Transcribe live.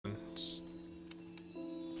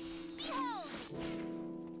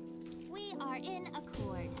in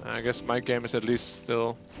accord. I guess my game is at least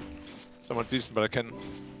still somewhat decent, but I can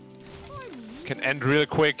end real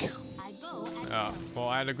quick. I go at Yeah. Well,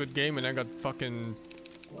 I had a good game and I got fucking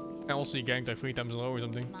LC ganked like 3 times in a row or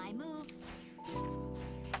something. my move.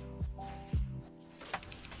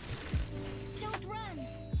 Don't run.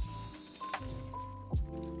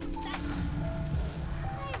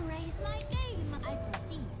 I raise my game. I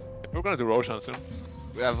proceed. We're gonna do Roshan soon.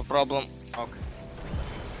 We have a problem. Okay.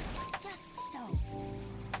 Just so.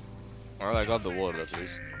 Well, I got the ward at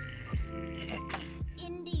least.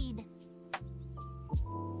 Indeed.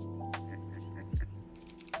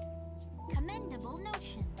 Commendable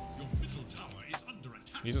notion. Your middle tower is under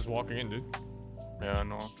attack. He's just walking in, dude. Yeah,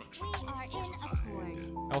 no. We are in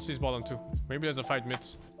accord. LC's bottom too. Maybe there's a fight mid.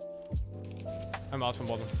 I'm out from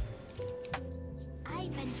bottom. I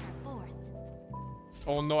venture forth.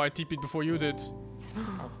 Oh no, I TP'd before you did.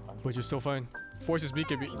 But you're still fine. Force is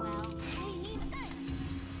BKB. Very well. We need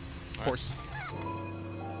that. Force.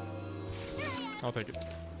 I'll take it.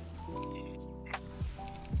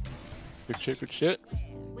 Good shit, good shit.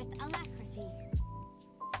 With alacrity.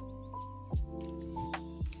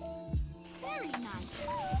 Very nice.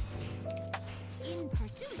 In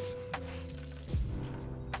pursuit.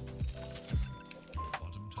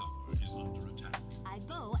 Bottom tower is under attack. I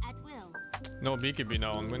go at will. No BKB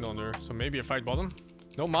now on Windowner, so maybe a fight bottom.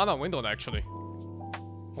 No mana on Windowner actually.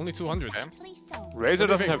 Only 200. Please so. Razor What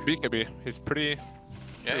do doesn't you have BKB. He's pretty.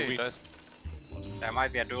 Yeah, pretty he weak. does. There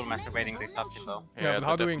might be a dual masturbating this up kill though. Yeah, but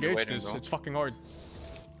how do we definitely engage waiting, this? though. It's fucking hard.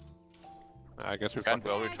 I guess we Can't fucked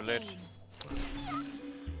go up. way too late.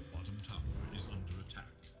 Bottom tower is under attack.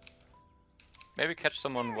 Maybe catch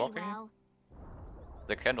someone Very walking. well.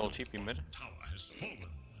 They can all TP mid. Tower has fallen.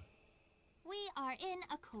 We are in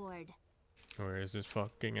accord. Where is this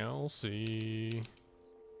fucking LC?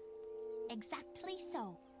 Exactly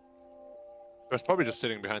so. There's probably just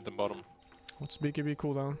sitting behind the bottom. What's BKB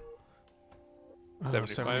cooldown?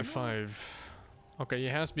 75. 75. Okay, he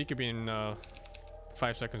has BKB in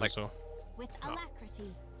 5 seconds Like- or so. With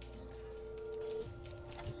alacrity.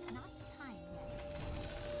 Not time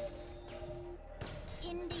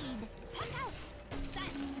yet. Indeed. Puck out.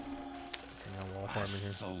 Silence. Yeah, wall farming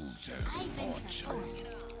here. I venture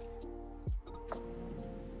forth.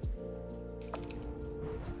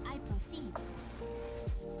 I proceed.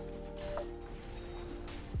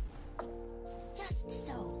 Just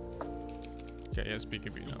so. Okay, he has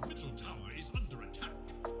BKB now. Middle tower is under attack.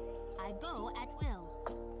 I go at will.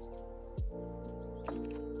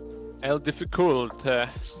 El difficult.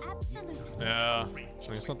 Absolutely. Yeah,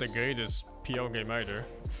 it's not the greatest PO game either.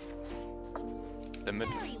 The mid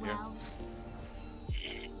Very here. well.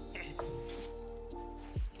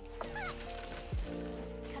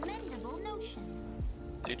 Commendable notion.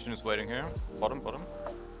 Legion is waiting here. Bottom, bottom.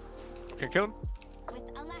 Okay, kill him. With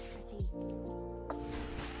alacrity.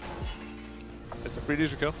 It's a pretty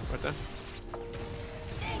easy kill right there.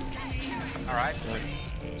 Alright.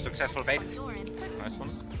 Successful bait. Your impertinence. Nice one.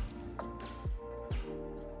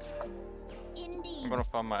 Indeed. I'm gonna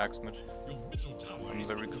farm my axe mid. Your middle tower I'm is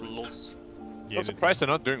very under close. I'm surprised they're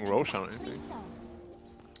not doing Roshan or anything. Please so.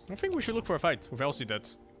 I think we should look for a fight with LC dead.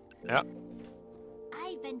 Yeah.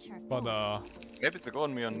 I venture But forth. Maybe they go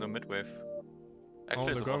on me on the mid wave. oh, Actually,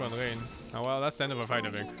 they're the going on bottom. rain. Oh well, that's the end of a fight,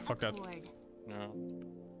 I think. In Fuck that. accord. Yeah.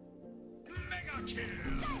 mega kill.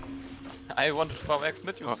 I wanted to farm axe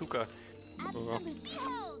mid, you Oh. suka. Absolute.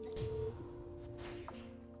 Behold.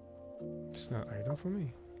 It's not item for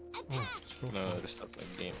me. Attack. No, this not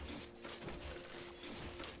like game.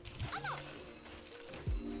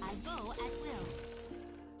 I go at will.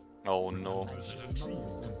 Oh no.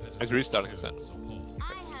 He's restarting his set.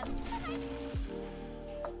 I have.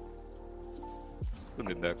 We'll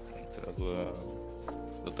be back until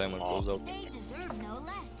the timer goes out. They deserve no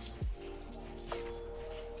less.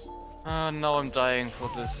 Ah, now I'm dying for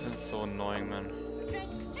this. It's so annoying, man.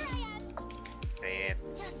 Strength myriad.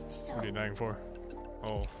 Just so. What are you dying for?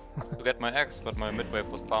 Oh. To get my axe, but my mid wave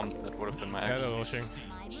was farmed. That would have been my Yeah, axe. that rushing.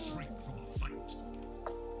 My move. Shrink from a fight.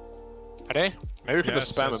 Are they? Maybe we can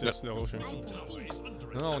just spam a bit. they're rushing. I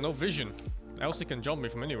proceed. No, no vision. LC can jump me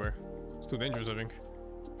from anywhere. It's too dangerous, I think.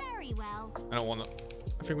 Very well. I don't wanna.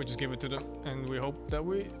 I think we just give it to them and we hope that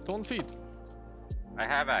we don't feed. I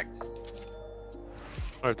have axe.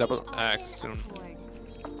 Or double We are axe in soon. accord.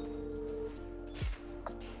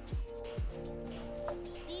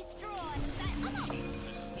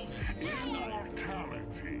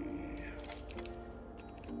 Destroy.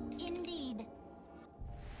 Indeed.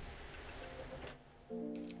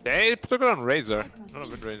 They took it on Razor, not a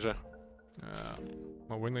mid ranger.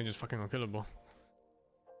 My win range is fucking unkillable.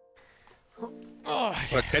 Oh,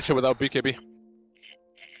 But catch it without BKB.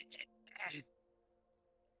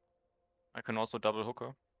 I can also double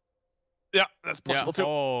hooker. Yeah, that's Yeah. possible too.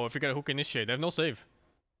 Oh, if you get a hook initiate, they have no save.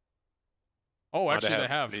 Oh, they actually they have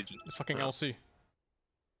have. Legion. It's fucking Yeah. LC.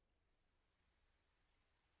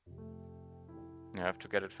 Yeah, I have to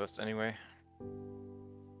get it first anyway.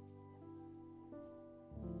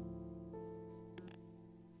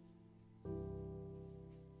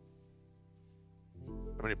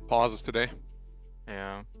 How many pauses today?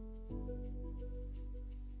 Yeah.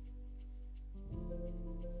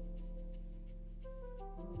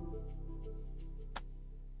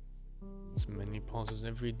 It's many pauses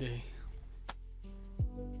every day.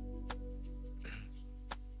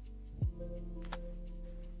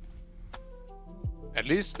 At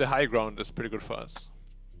least the high ground is pretty good for us.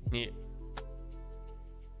 Yeah.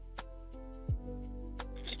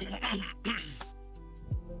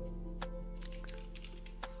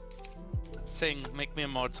 Sing, make me a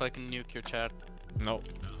mod so I can nuke your chat. No.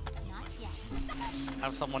 Not yet.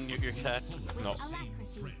 Have someone nuke your chat. With No.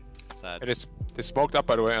 alacrity. Sad. It is. They smoked up,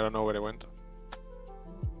 by the way. I don't know where they went.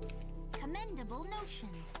 Commendable notion.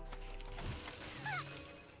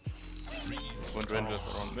 Wind Rangers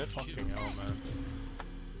around mid. Fucking hell, man.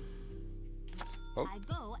 Oh. I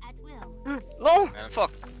go at will. No!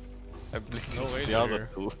 Fuck! I blinked No way the they're other here.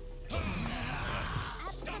 two.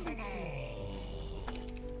 Absolutely.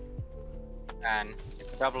 And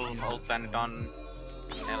if double ult landed on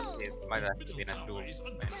else, it might have been a duel.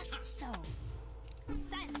 Just so.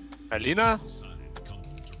 Silence. Alina? Side come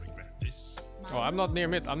to regret this. Oh, I'm not near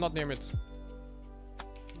mid. I'm not near mid.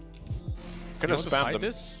 Can You I want to spam fight them?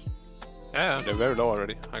 this? Yeah, they're very low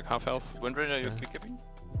already. Like half health. Wind Ranger, you Yeah. speed keeping?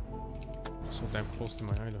 So damn close to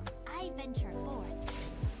my island. I venture forth.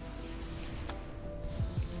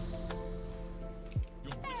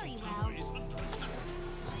 Your Very middle well. tower is under attack.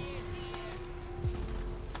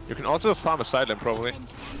 You can also farm a side lane probably. Venture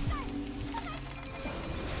silence.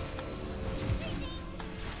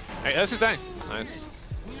 Hey, Elsie's dying. Nice.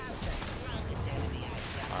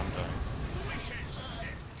 I'm done.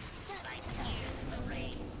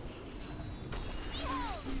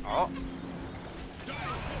 Oh!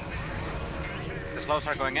 The slows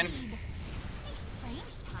are going in. A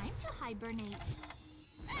strange time to hibernate.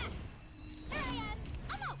 There I am.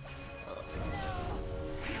 I'm out.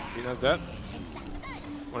 Alina's dead.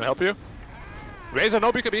 Wanna help you? Razor,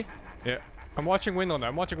 no BKB. Yeah. I'm watching wind on that.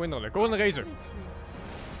 I'm watching wind on that. Go in the razor.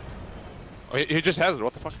 Oh, he just has it.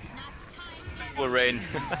 What the fuck? Not time. Full rain.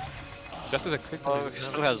 Just as a click. Oh, he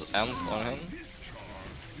still has amp on him.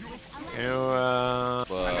 You, I'm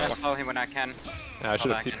But gonna slow him when I can. yeah, I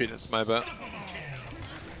should have back in. TP'd. It's my bad.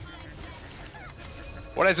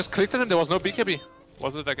 What? I just clicked on him. There was no BKB.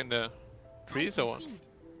 Was it like in the trees or what? Proceed.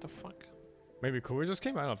 The fuck? Maybe Kuri just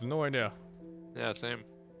came? I have no idea. Yeah, same.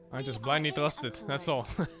 I just blindly trusted. That's all.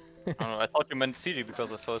 I don't know, I thought you meant CD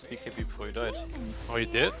because I saw his BKB before he died. Oh, he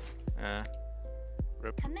did? Yeah.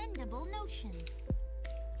 Commendable notion.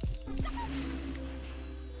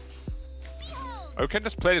 Behold. Oh, we can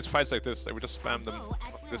just play these fights like this. Like, we just spam them Go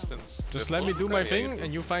at from will. distance. Just Yeah, let me full do my BKB, yeah, thing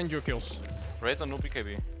and you find your kills. Razor, no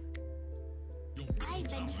BKB. I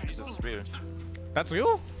venture This is forth. real. That's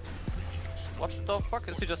real? What the fuck?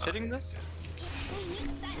 Is he just hitting this?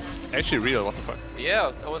 Silence. Actually real, what the fuck?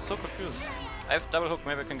 Yeah, I was so confused. I have double hook,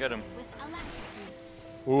 maybe I can get him. With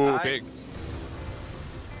alacrity. Ooh, Nice. big.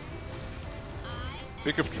 I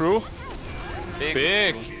Big if true.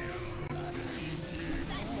 Big!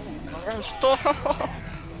 Stop!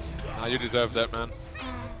 Ah, you deserve that, man.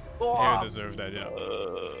 Yeah, you deserve that, yeah.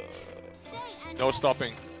 stay and No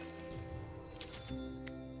stopping.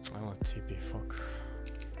 I want TP, fuck.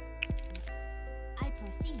 I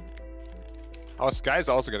proceed. Our skies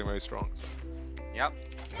are also getting very strong. So. Yep,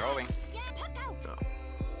 growing. Yeah, puck out.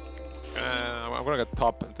 I'm gonna get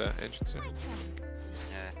top in the ancients here. My turn.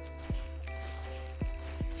 Yes.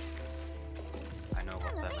 I know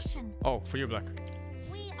what that is. Elevation. Oh, for you, Black.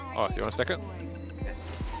 We are Oh, you wanna stack it?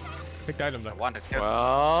 Yes. Take the item, I Black. wanted to.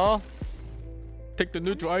 Well... Take the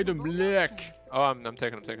neutral item, Black. Oh, I'm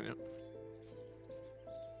taking you.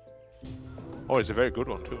 Oh, it's a very good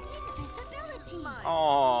one too. Invisibility.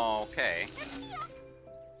 Oh, okay.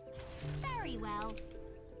 Very well.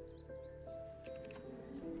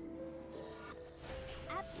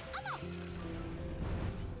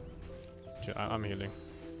 I'm healing.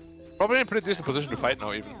 Probably in a pretty decent position to fight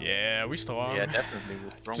now even. Yeah, we strong. Yeah, definitely.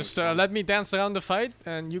 we're strong, Just we're strong. let me dance around the fight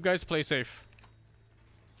and you guys play safe.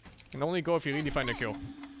 And only go if you really find a kill.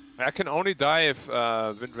 I can only die if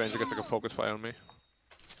Wind Ranger gets like a focus fire on me.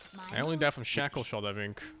 I only die from Shackle Shot, I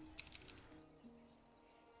think.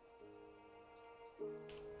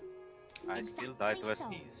 I still die to a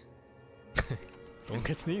sneeze. Don't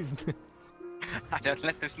get sneezed. Don't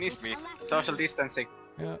let them sneeze me. Social distancing.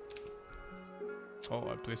 Yeah. Oh,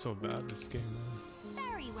 I play so bad this game, man.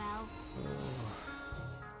 Very well.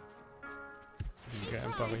 You get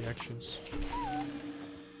Empire reactions.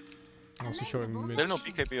 I'm also showing mid. Still no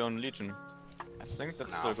BKB on Legion. I think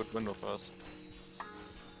that's still a good window for us.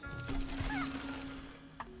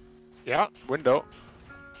 Yeah, window.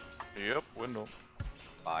 Yep, window.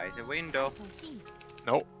 By the window. Proceed.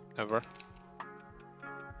 No, never.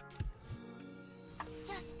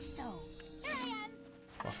 Just so. Here I am.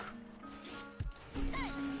 Fuck.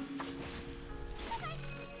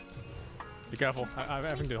 Be careful. I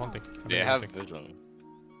think they're hunting. I think They they're have hunting. vision.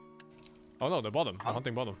 Oh no, they're bottom. They're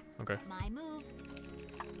hunting bottom. Okay. My move.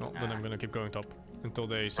 No, then I'm gonna keep going top until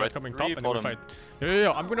they start Right, coming three top and then we bottom. fight.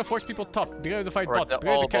 Yeah, I'm gonna force people top. Be ready to fight Right, bot. they're Be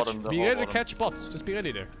ready to all catch. bottom, they're Be all ready to bottom. catch bots. Just be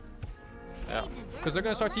ready there. Yeah. Because they're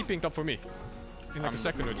gonna start TPing top for me in like a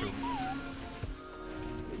second or two.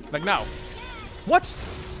 Like now. What?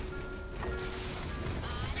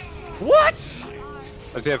 What?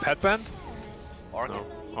 Does he have headband? Orchid. No.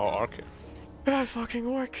 Oh, Arc. Bad fucking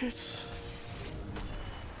orchids.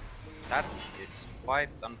 That is quite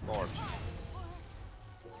unfortunate.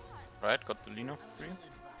 Right, got the Lino free.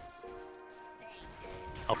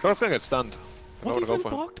 Oh, Flor's gonna get stunned. I'm What gonna go even for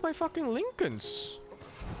him. blocked my fucking Lincolns?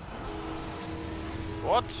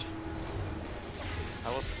 What? I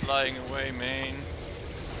was flying away, man.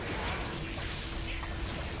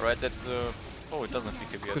 Right, that's oh, it doesn't have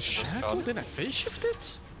BKB yet. The Just shackle? shot. Did I phase shift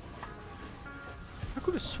it? I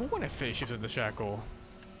could have sworn I phase shifted the shackle.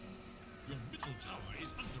 Your middle tower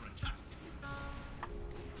is under attack.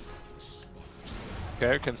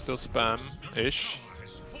 Okay, can still spam-ish.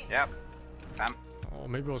 Yep. Bam. Oh,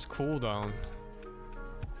 maybe it was cooldown.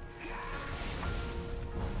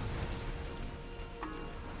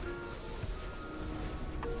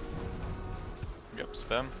 Yep,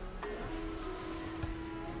 spam.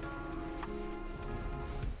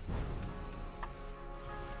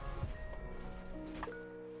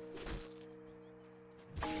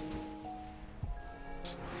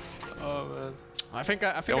 Oh man. I think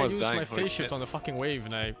I almost used dying, my holy phase shift shit. on the fucking wave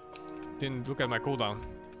and I didn't look at my cooldown.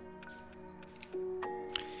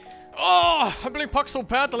 Oh, I've been playing puck so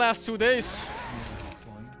bad the last 2 days.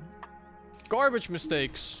 Garbage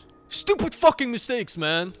mistakes. Stupid fucking mistakes,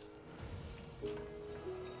 man.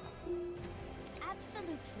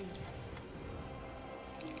 Absolutely.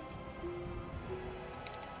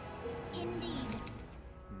 Indeed.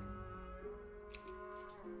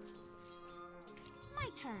 My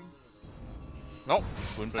turn. No,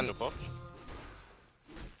 wouldn't bring the bot.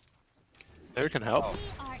 Maybe we can help.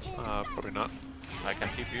 We are in. Probably not. I can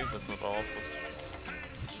keep you, that's not all.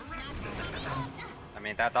 I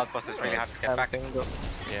mean, that outpost is really hard to get back.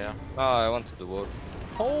 Yeah. Oh, I wanted the ward.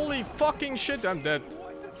 Holy fucking shit, I'm dead.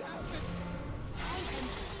 I enter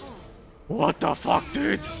full. What the fuck,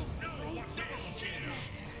 dude?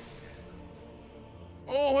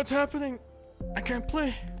 Oh, what's happening? I can't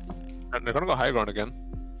play. They're gonna go high ground again.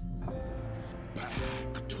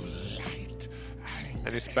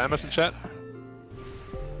 Any spammers in chat?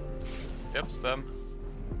 Yep, spam.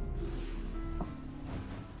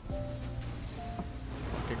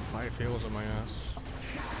 Fucking 5 heals on my ass.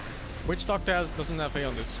 Which stock doesn't have A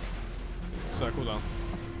on this? It's cooldown.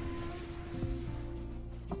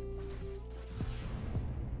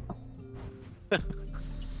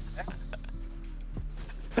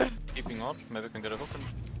 Keeping out, maybe I can get a hook in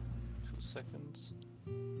 2 seconds.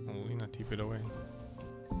 Oh, Lina, TP it away.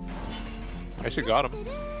 I actually got him.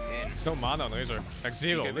 There's no mana on Razor. Like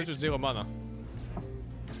zero. Okay, Literally 0 mana.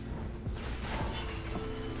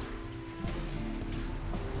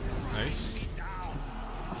 Nice.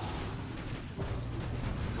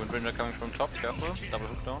 Windbreaker coming from top, careful. Double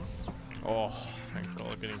hook down. Oh, thank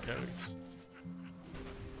god, getting carried.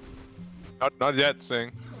 Not yet,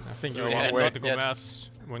 Sing. I think So you're one one way. way to go mass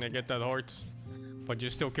when I get that heart. But you're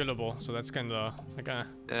still killable, so that's kinda like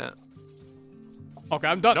Yeah. Okay,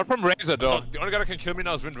 I'm done. Not from Razor though. The only guy that can kill me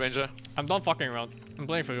now is Wind Ranger. I'm done fucking around. I'm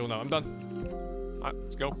playing for real now. I'm done. Alright,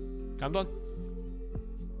 let's go. I'm done.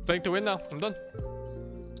 Playing to win now. I'm done.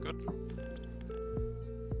 It's good.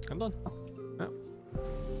 I'm done. Yeah.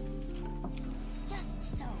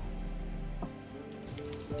 Just so.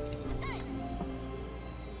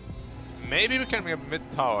 Maybe we can get mid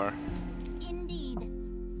tower. Indeed.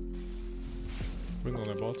 Win on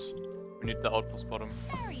the bots. We need the outpost bottom.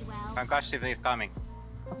 Very well. Concussion is coming.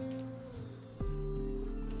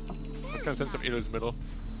 We can send some Elo's middle.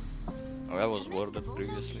 Oh, I was warded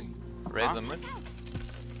previously. Razor mid.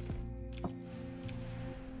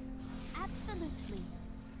 Absolutely.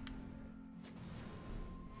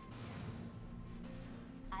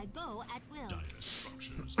 I I go at will. Dire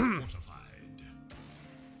structures are fortified.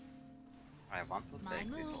 I want to My take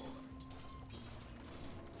this move. all.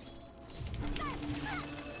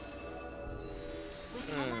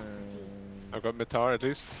 With alacrity. I got mid tower at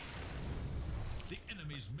least. The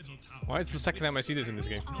enemy's middle tower. Why is the second time I see this in this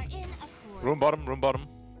game? Are in accord. Room bottom, room bottom.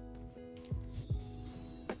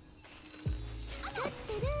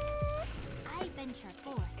 I venture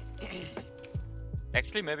forth.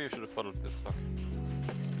 Actually, maybe you should have followed this fuck.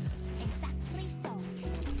 Exactly so.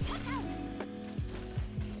 Look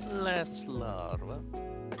out. Less larva.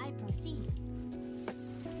 I proceed.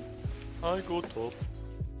 I go top.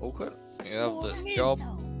 Okay. You have the Just job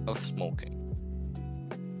so. of smoking.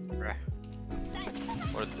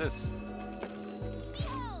 What is this?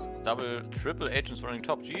 Behold. Double, triple agents running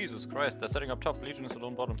top. Jesus Christ, they're setting up top. Legion is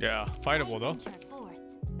alone bottom. Yeah, fightable I though. venture forth.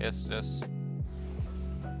 Yes, yes.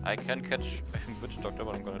 I can catch Witch Doctor,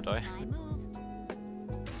 but I'm gonna die. My move.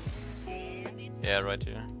 Yeah, right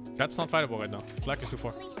here. That's not fightable right now. Black is too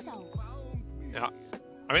far. Exactly so. Yeah.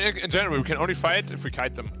 I mean, in general, we can only fight if we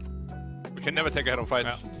kite them. We can never take a head-on fight.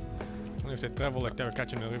 Yeah. Only if they travel like they're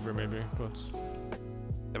catching the river maybe, but...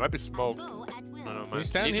 There might be I smoke. go at will. I don't We mind.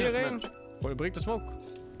 stand Legion here, is Rain? mid. Or we break the smoke?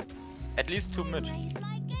 At least 2 mid. Raise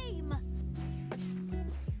my game.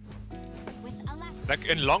 With alacrity. Like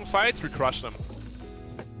in long fights, we crush them.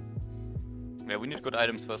 Yeah, we need good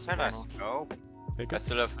items first. Let I us know. go. Take I it.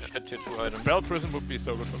 still have shit tier 2 items. Spell Prison would be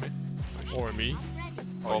so good for me. Or me. I'm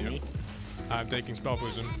ready. Or me. I'm taking spell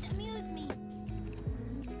prison. And amuse me.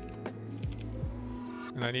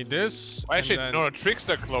 And I need this. Oh, actually, and no, then...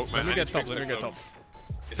 Trickster Cloak, man. Let me I get need top, let Trickster me get Cloak. top.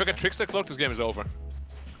 If I get Trickster Cloak, this game is over.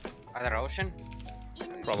 Other ocean? I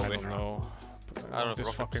Probably. don't know. I don't know, This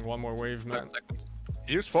rocket. fucking one more wave, 10 man. seconds.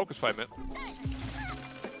 Use Focus Fight, man.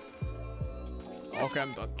 Okay,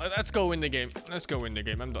 I'm done. Let's go win the game. Let's go win the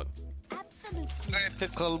game. I'm done. Absolutely.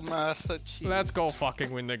 Critical mass achieved. Let's go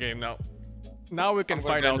fucking win the game now. Now we can I'm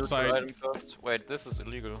gonna fight get a neutral outside. item first. Wait, this is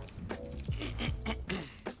illegal.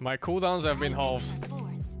 My cooldowns have been halved. Forth.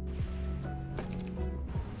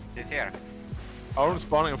 This here. Own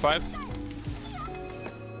spawning in 5.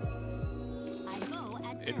 I go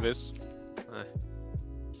at will. Invis.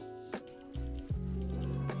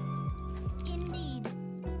 Indeed.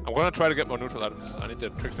 I'm gonna try to get more neutral items. I need the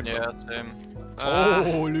Trickster Cloak. Yeah, same.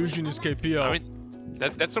 Oh, illusion is KP. I mean,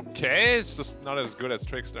 that's okay. It's just not as good as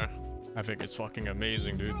Trickster. I think it's fucking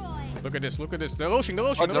amazing, dude. Destroy. Look at this, look at this. They're rushing, they're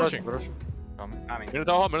rushing, they're rushing. Come. Coming.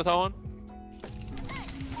 Minotaur 1.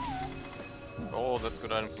 Oh, that's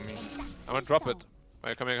good item for me. I'm gonna drop it.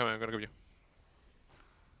 Wait, come here, I'm gonna give you.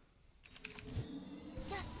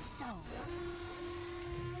 Just so.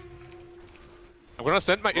 I'm gonna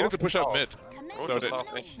send my unit to push out out. mid. Commence So Roach they- is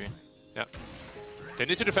half motion. HP. Yeah. They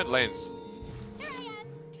need to defend lanes. Here I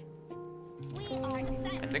am. We are I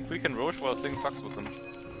silent. think we can Roche while Sing fucks with them.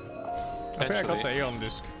 I think I got the Potentially. A on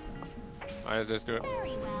disc. Alright, let's do it.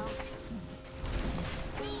 Very well.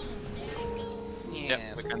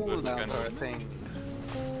 Yes, we can do it, we cooldowns can do are a it. thing.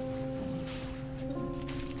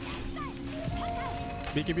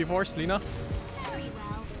 BKB force, Lina. Very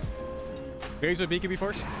well. Razor BKB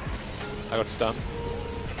force. I got stunned.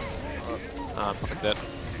 I'm fucking dead.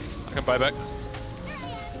 I can buy back.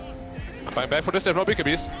 I'm buying back for this. There's no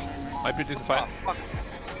BKBs. Might be decent fight. Fuck.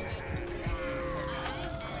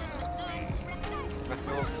 Let's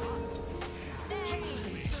go.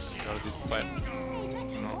 Not a decent fight.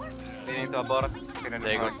 We need to abort.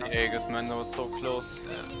 They got the Aegis, man. That was so close.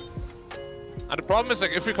 And the problem is,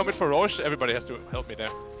 like, if we commit for Roche, everybody has to help me there.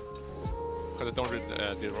 Because I don't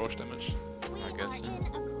deal Roche damage. We guess, are yeah. in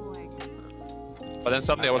accord. But then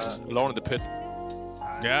suddenly I was alone in the pit.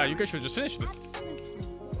 Yeah, you guys should just finish this. Absolutely.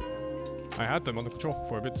 I had them under control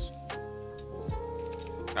for a bit.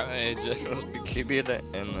 I just was BKB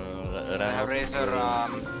and ran out. Razor,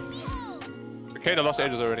 Okay, I lost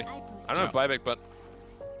ages already. I I don't have buyback, but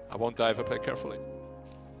I won't die if I play carefully.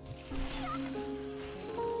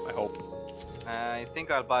 I hope. I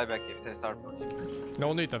think I'll buy back if they start.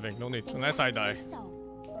 No need, I think, no need. Unless I die.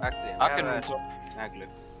 So. Actually, I can have move a Aglu.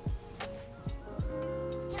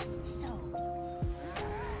 Just so.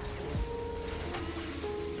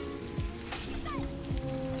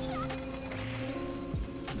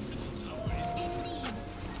 Indeed.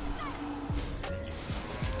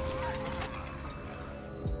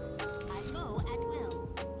 I go at will.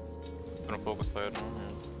 I'm gonna focus fire now.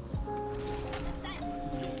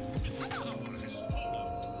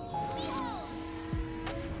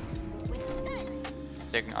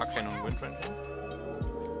 He's taking Arcane on Wind right now.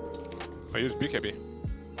 I use BKB.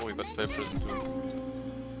 Oh, we got Spell Prison too.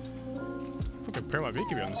 Fucking pair my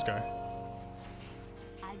BKB on this guy.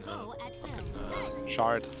 I go at will.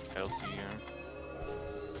 Shard. LC here.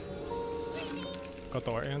 Got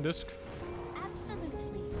our iron disc.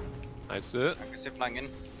 Absolutely. Nice. Okay, zip line in.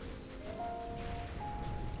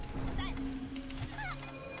 Silence.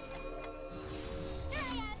 Here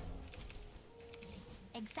I am.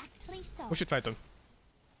 Exactly so. We should fight them.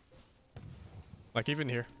 Like even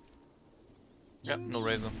here. Yeah, no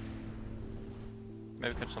razor.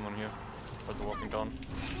 Maybe catch someone here. But we're walking down.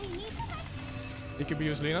 We need to fight. He could be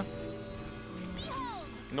used Lina. Behold.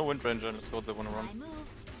 No wind ranger, let's go, they wanna run. I move.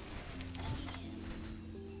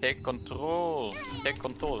 Take control! Take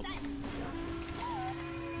control!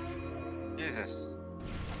 Jesus.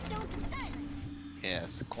 Don't silence.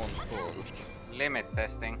 Yes, control. Limit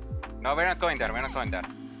testing. No, we're not going there, we're not going there.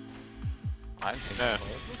 I'm Yeah.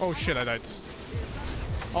 Oh shit, I died.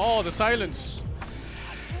 Oh, the silence.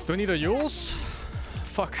 Do I need a Yules?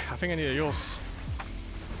 Fuck, I think I need a Yules.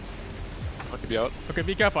 I could be out. Okay,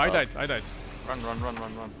 be careful. I died. Run, run, run,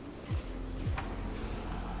 run, run.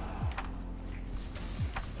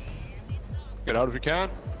 Get out if you can.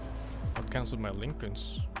 I'll cancel my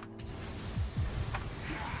Lincolns.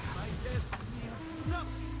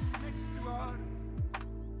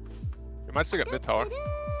 We might still get mid tower. From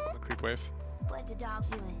the creep wave. What the dog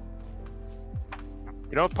doing?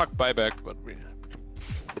 We don't puck buyback, but we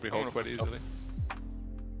probably hold quite easily. I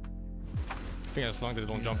think as long as they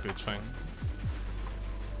don't jump, it's fine.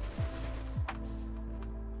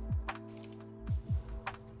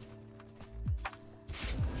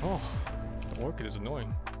 Oh, the orchid is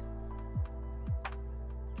annoying.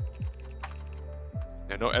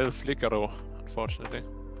 Yeah, no El Flicaro, unfortunately.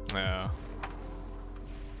 Yeah.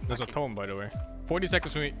 There's a tome, by the way. 40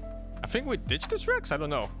 seconds for me. I think we ditch this Rex? I don't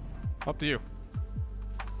know. Up to you.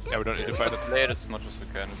 Yeah, we don't need to fight it. Play it as much as we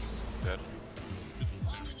can, it's dead.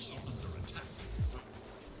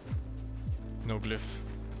 No glyph.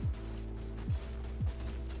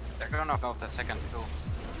 They're gonna go the second too.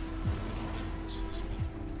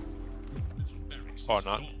 Or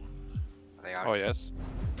not. They are. Oh, yes.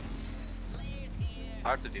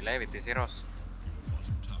 Hard to delay with these heroes.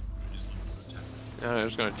 Yeah, they're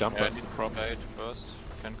just gonna jump Yeah, us. need to sky it first.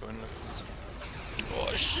 Can't go in like this.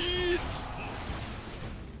 Oh, shit!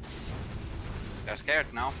 They're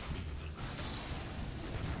scared now.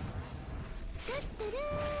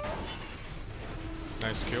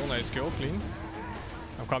 Nice kill, clean.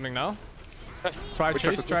 I'm coming now. Try We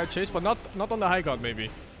chase, but not on the high guard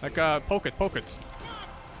maybe. Like poke it.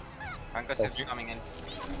 Pankas is coming in.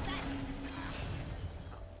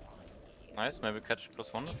 Nice, maybe catch +1 if you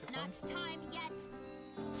can. Not time yet.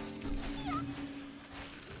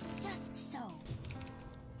 Just so.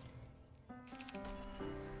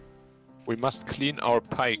 We must clean our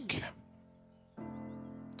pike.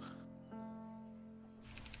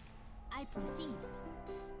 I proceed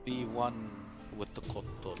Be one with the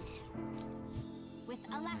control. with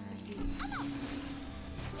alacrity. I'm out.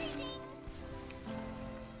 Greetings.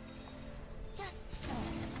 Just so.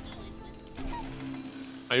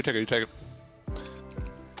 Oh, you take it.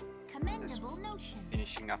 Commendable notion.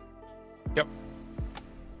 Finishing up. Yep.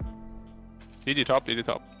 DD top. We are in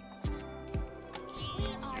accord.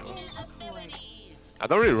 I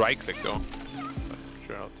don't really right click though. But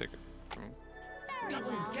sure, I'll take it. Very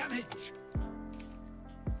well.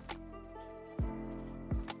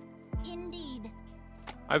 Indeed.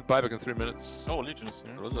 I have buyback in 3 minutes. Oh, Legion is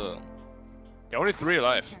here. There was a Yeah, only 3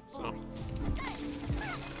 alive, so.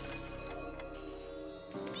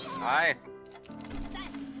 Nice!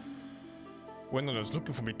 Wendell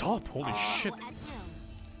looking for me top. Holy shit. At will.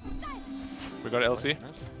 Silence. We got LC. I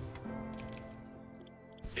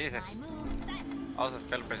Jesus. move. Silence. Also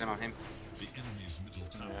spell prison on him. The enemy's middle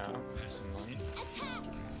tower Yeah. has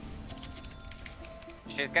Attack.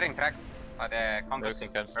 She's getting tracked by the Congress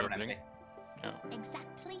Maybe we can start permanently.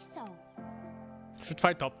 Exactly so. Should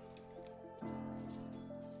fight top.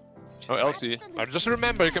 Oh, LC. I just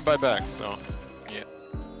remember you can buy back, so. Yeah.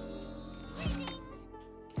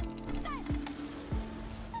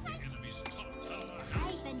 the enemy's top tower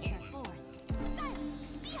I venture forth. Silence.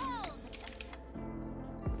 Behold.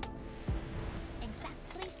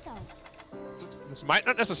 Exactly so. This might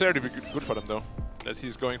not necessarily be good for them though. That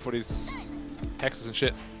he's going for these hexes and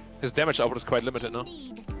shit. His damage output is quite limited now.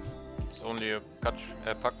 Indeed. It's only a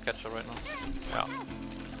puck catcher right now. Yeah.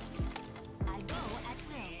 I go at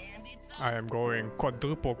will. I am going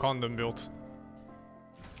quadruple condom build.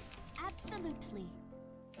 Absolutely.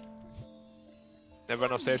 Never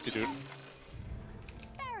enough safety, dude.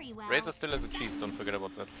 Very well. Razor still has a cheese, don't forget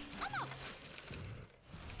about that.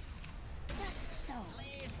 Just so.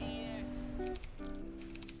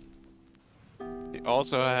 He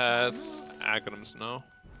also has Aghanims now.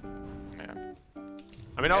 Yeah.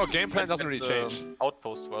 I mean, our game plan doesn't really change.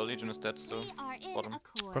 Outpost while Legion is dead still. We are in Bottom.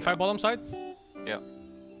 accord. Profile bottom side? Yeah.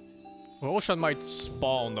 Roshan might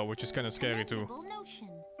spawn though, which is kinda scary too. Commendable notion.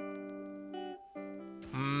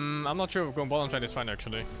 I'm not sure if going bottom side is fine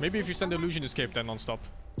actually. Maybe if you send Illusion Escape then non-stop.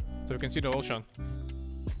 So you can see the Roshan.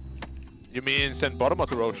 You mean send bottom or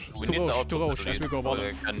to Roche? We To need the Roche, outpost Roche, as we go so bottom.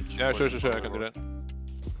 they can Yeah, push sure, I can do that.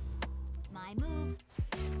 My move.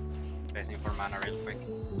 Facing for mana real quick.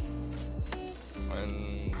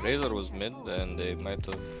 When Razor was mid and they might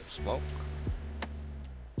have smoked.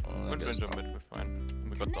 We're going to mid, we're fine.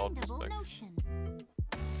 We got the outpost Commendable back. notion.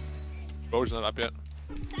 Roche's not up yet.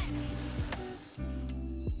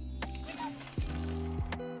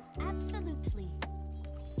 Absolutely.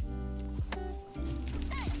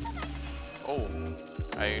 Oh,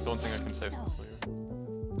 I don't think I can save this for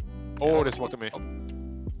you. Oh, they smoked at me.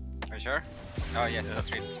 Are you sure? Oh yes,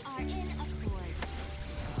 that's right. We are in accord.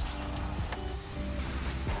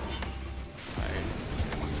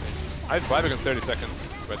 I have buyback in 30 seconds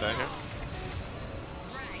if I die here.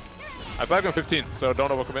 I buyback in 15, so don't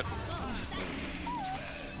overcommit.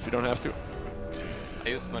 If you don't have to. I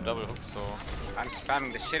used my double hook, so I'm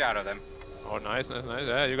spamming the shit out of them. Oh, nice.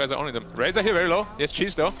 Yeah, you guys are owning them. Razor here, very low. He has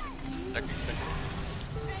cheese though.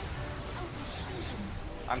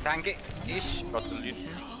 I'm tanky-ish. got the Legion.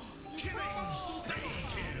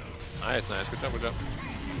 Nice. Good job.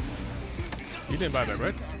 You didn't buy that,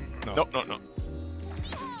 right? No.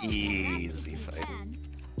 Easy fight. And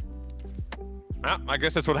Ah, I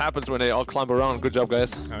guess that's what happens when they all climb around. Good job,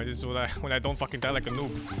 guys. No, this is when I don't fucking die like a noob.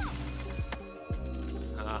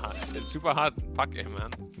 It's super hard puck game,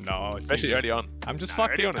 man. No, it's Especially easy. early on. I'm just Nah,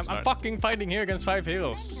 fucking. early on is I'm hard. fucking fighting here against 5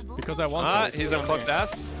 heroes because I want. Ah, to. he's on fucked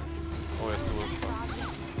ass. Oh, yes, the wolf.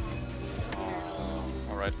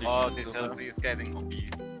 Alright, Oh, Legion this still LC is getting obese.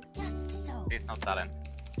 just so. He's not talent.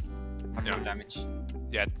 Have no damage.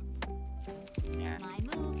 Yet. Yeah. My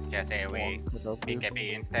move. Yes, AoE.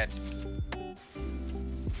 BKB instead.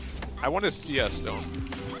 I want to see us though.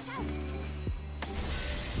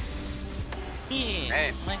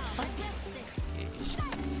 Hey.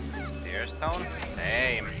 Tear stone.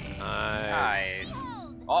 Same. Nice. Nice.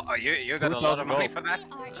 Oh, you got a lot of 2,000 money gold. for that?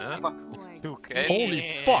 Are in Yeah. accord. 2k. Holy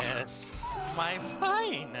fuck! Yes, my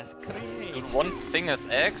finest creation. Dude, one Sing as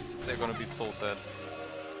X, they're gonna be so sad.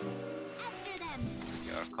 After them.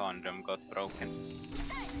 Your condom got broken.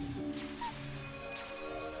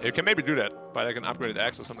 You can maybe do that, but I can upgrade the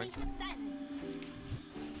axe or something. Silence.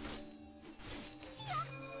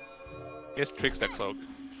 Here's Trickster Cloak.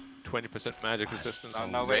 20% magic resistance.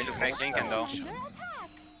 No way to make Lincoln though. Under attack.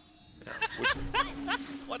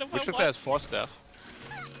 What Which of has 4 staff?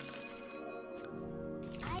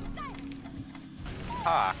 I'm silent.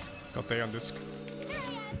 Ah, Got they on disc.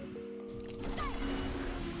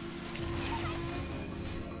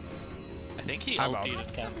 I think he I'm out. ulted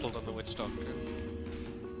and cancelled on the Witch Doctor.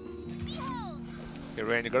 Behold. Okay,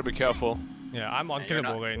 Rain, you gotta be careful. Yeah, I'm you're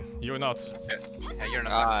unkillable, not. Rain. You're not. yeah, you're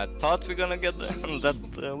not. I thought we're gonna get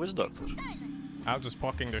that Witch Doctor. I'm just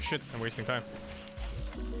pocking their shit and wasting time.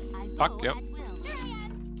 I Fuck, go yep. at will.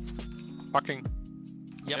 Fucking.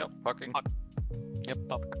 Yep, fucking. Yep,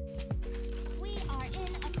 pop. We are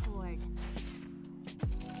in accord.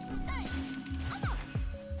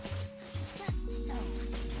 Just so.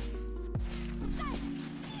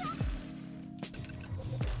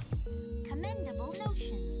 Commendable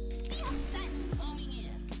notion.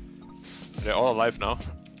 They're all alive now.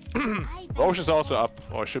 I Roche is also up,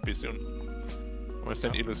 or should be soon. I'm gonna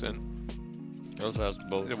send Ilus in. He also has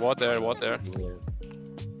both. The ward there.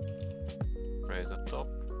 Razor top.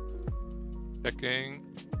 Checking.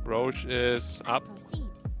 Roche is up. proceed.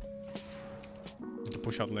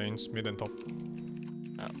 Push out lanes, mid and top.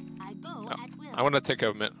 I go Yeah. at will. I wanna take care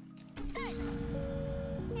of mid. A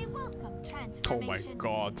welcome Oh transformation. my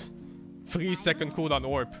god. 3-second cooldown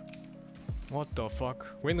orb. What the fuck?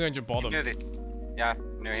 Wind Ranger bottom. Knew it. Yeah,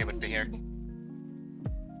 knew he would be here.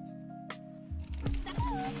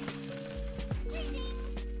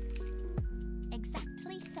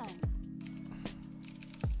 Exactly so.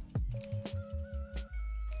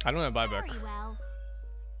 I don't have buyback. Very well.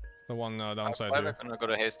 The one I'm downside here. gonna go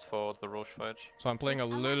to haste for the Roche fight. So I'm playing a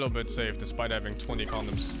little bit safe despite having 20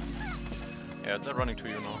 condoms. Yeah, they're running to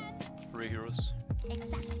you now. 3 heroes.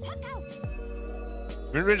 Exact. Puck out.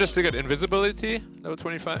 Wind Ranger still get invisibility? Level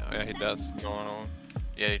 25? Oh yeah, he does. No.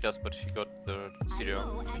 Yeah, he does, but he got the I CDR.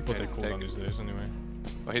 go at People will. take cooldown these days anyway.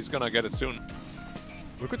 But he's gonna get it soon.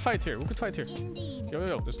 We could fight here, Indeed.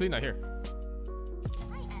 Yo, there's Lina here.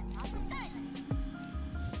 I am not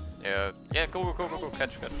silent. Yeah, go,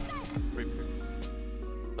 catch. Free.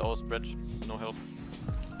 The house bridge, no help.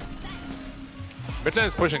 Mid lane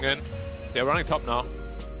is pushing in. They're running top now.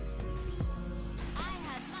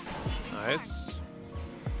 Nice.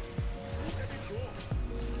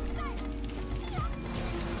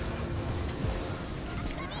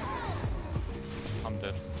 I'm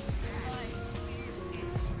dead.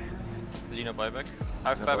 Lina buyback. I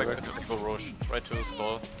have buyback, but I go Roche. Try to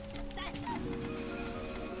stall.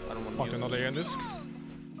 I don't want to Fuck, use another it. air disc.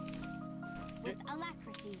 With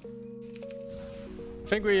alacrity. I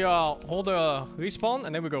think we hold a respawn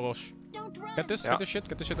and then we go rush. Don't run. Get this, Yeah. get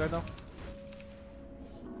this shit right now.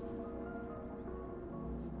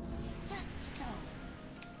 Just so.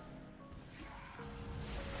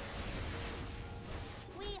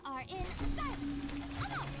 We are in silence.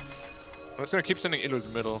 I'm out. I'm just gonna keep sending Illus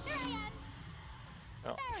middle. Here I am.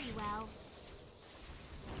 Yeah. Very well.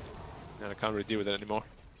 Yeah, I can't really deal with it anymore.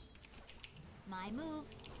 My move.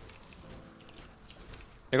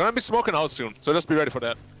 They're gonna be smoking out soon, so just be ready for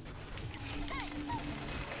that.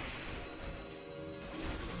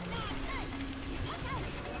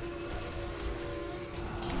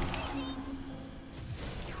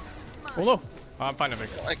 Oh no! I'm fine, I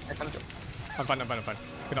think. I can't do. I'm fine.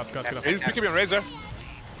 Get out, get out. He's picking me on Razor.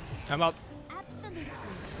 I'm out. Absolutely.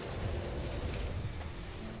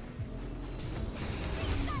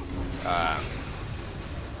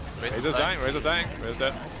 Razor's dying, Razor's dying, Razor's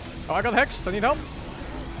dead. Oh, I got hexed. I need help.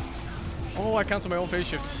 Oh, I cancel my own phase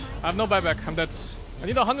shift. I have no buyback. I'm dead. I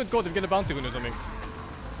need 100 gold to get a bounty rune or something.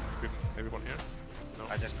 Maybe one here.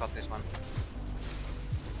 I just got this one.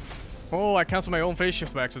 Oh, I canceled my own phase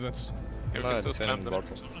shift by accident. Yeah, we can still spam them. Under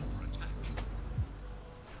attack.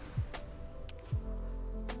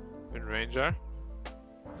 Wind Ranger.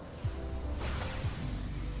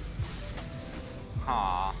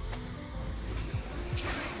 Aww.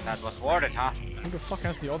 That was warded, huh? Who the fuck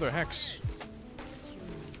has the other hex?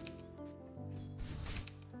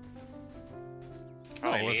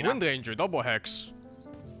 Oh, it's Lina. Wind Ranger, double hex.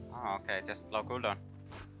 Oh, okay, just low cooldown.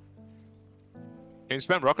 Can you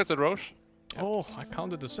spam rockets at Roche? Oh, I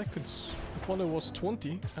counted the seconds. I thought it was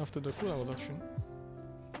 20 after the cooldown reduction.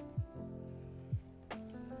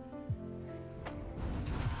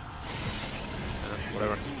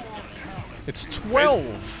 Whatever. It's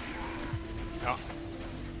 12! Yeah.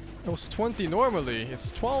 It was 20 normally.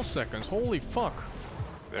 It's 12 seconds. Holy fuck.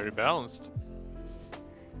 Very balanced.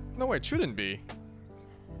 No, it shouldn't be.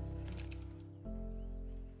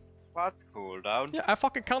 What cooldown? Yeah, I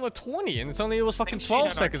fucking counted 20 and it was fucking she 12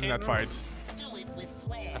 had seconds in arcane that room.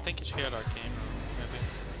 fight. I think it's here, Arcane. Maybe.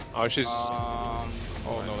 Oh, she's... Oh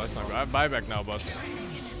no, that's not good. I have buyback now, but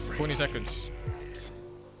 20 seconds.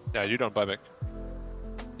 yeah, you don't buy back.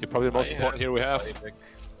 You're probably the most I important here we have. buyback.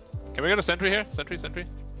 Can we get a sentry here? Sentry.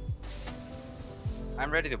 I'm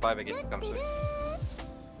ready to buy back if it comes soon.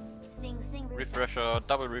 SingSing. Refresher,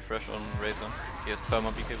 double refresh on Razor. He has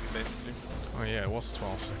perma BKB basically. Oh yeah, it was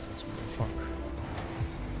 12 seconds. Fuck.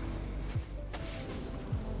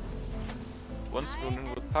 One spoon in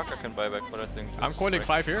with Pack I can buy back, but I think I'm coiling right.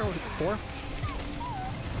 5 here, or 4.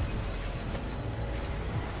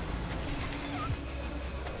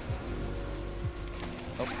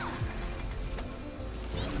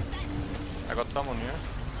 I got someone here.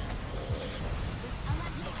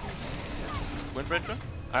 Wind Ranger?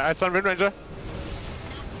 I stun Wind Ranger.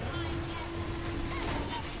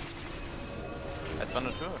 I stunned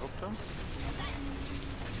it too, I hooked him.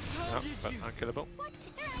 Yeah, but unkillable.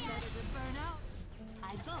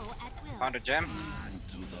 I go at will. Found a gem.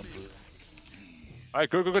 Alright,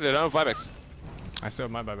 good. They don't have buybacks. I still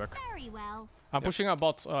have my buyback. Very well. I'm pushing out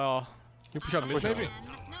bot. You push out mid maybe?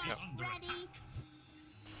 Not ready.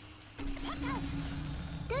 My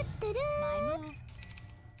move.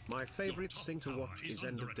 My favorite thing to watch is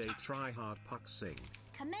end of day try hard puck sing.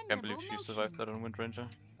 Can't Commendable believe she notion. survived that on Wind Ranger.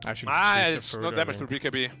 I should It's no damage to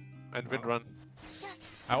BKB and Wind Run. Just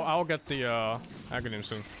I'll get the Aghanim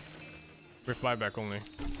soon. With buyback only.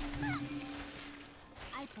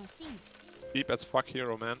 I proceed. Deep as fuck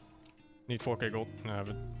hero, man. Need 4k gold. I have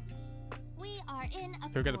it. We are in a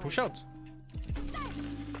He'll get a push out.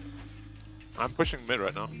 I'm pushing mid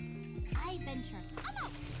right now. I venture. I'm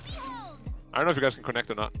out. Behold. I don't know if you guys can connect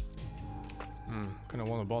or not. Kinda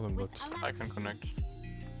want a bottom, but With I can connect.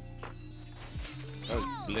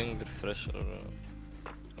 Bling refresher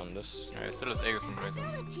on this. Yeah, he still has Aegis on Razor.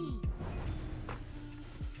 ability.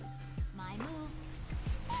 My move.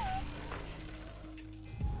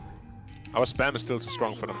 Our spam is still too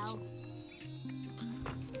strong for them. Well,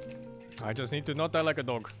 I just need to not die like a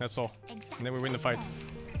dog. That's all. exactly. And then we win the fight.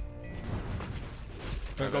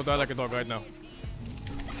 Gonna go die like a dog right now.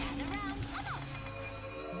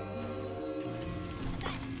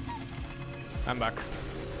 I'm back.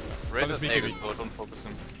 Razor's BKB. egg, so don't focus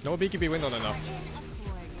him. No BKB window enough.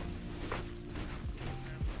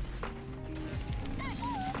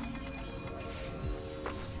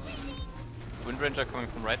 Wind Ranger coming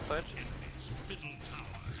from right side.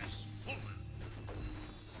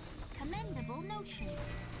 Commendable notion.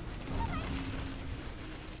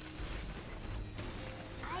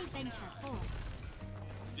 I venture forth.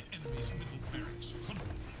 The enemy's middle barracks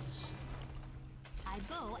compromised. I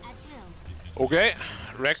go at will. Okay,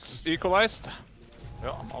 Rex equalized.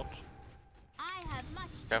 Yeah, I'm out. I have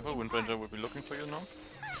much to Careful, Wind impart. Ranger will be looking for you now.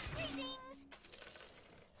 Greetings.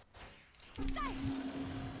 Silence.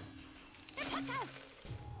 Look out.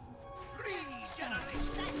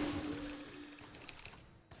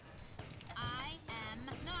 I am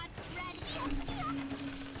not ready.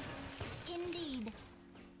 Indeed.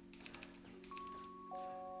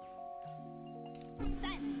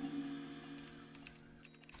 Silence.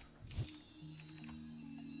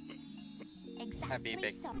 Happy Exactly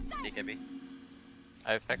big so. BKB.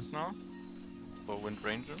 I have Hex now for Wind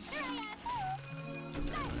Ranger.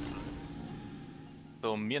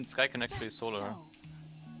 So me and Sky can actually solo her.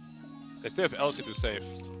 They still have Elsie to save.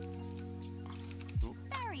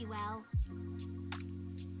 Very well.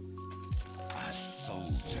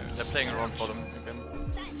 They're playing around bottom again.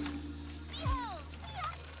 Behold!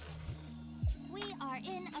 We are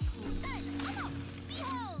in a cool.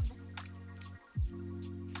 Behold!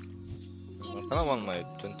 I kind of want my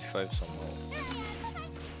 25 somehow.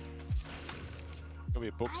 Gonna be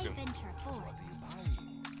a book I soon. venture forth.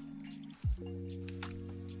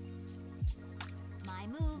 My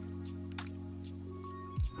move.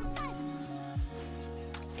 Silence.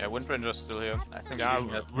 Yeah, Wind Ranger's still here. I think Yeah, we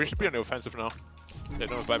can we should be on the offensive now. They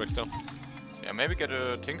don't have buyback still. yeah, maybe get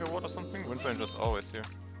a Tinker Ward or something. Wind Ranger's always here.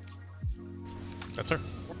 That's her.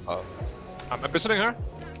 Oh, I'm visiting her.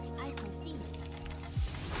 I proceed.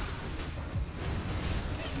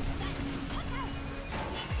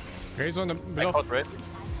 Razor on the I below. caught Razor. I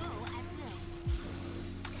go at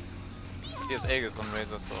will. He has Aegis on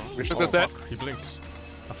Razor, so. We should just that. He blinked.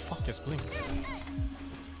 The fuck just blinked?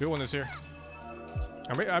 Good one is here.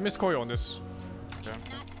 I missed Koyo on this. Okay.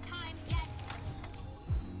 Not time yet.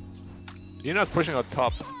 Nina's pushing out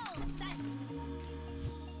top.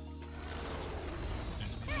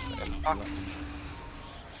 Fuck.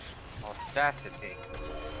 Audacity.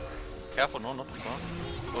 Careful, no, not too far.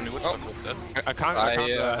 It's only Witch Doctor with that. I can't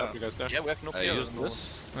help you guys there. Yeah, we have no I clear. use this.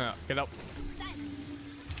 Yeah, get up.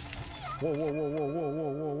 Whoa, whoa, whoa, whoa, whoa,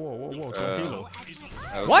 whoa, whoa, whoa, whoa, whoa, Torpedo.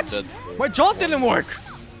 I was What? dead. My job didn't work!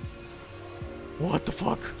 What the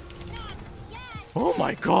fuck? Oh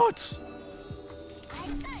my god!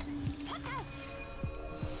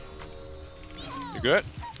 You good?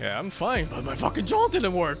 Yeah, I'm fine, but my fucking jaw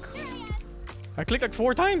didn't work. I clicked like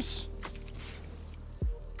 4 times.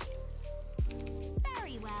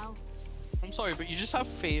 Very well. I'm sorry, but you just have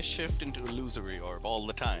phase shift into illusory orb all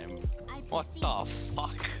the time. I What proceed. the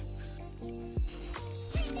fuck?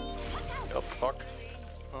 Yup, fuck.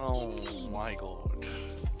 Oh my god.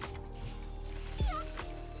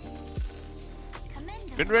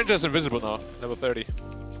 Commendable. Wind Ranger's invisible now, level 30.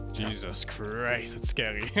 Jesus Christ, that's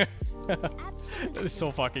scary. That Absolutely. is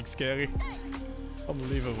so fucking scary.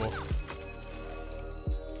 Unbelievable.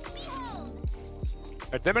 Behold.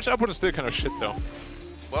 Damage output is still kind of shit though.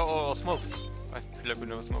 Well, smokes. I feel like we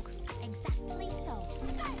never smoke. Exactly so.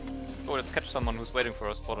 Oh, let's catch someone who's waiting for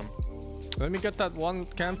us bottom. Let me get that one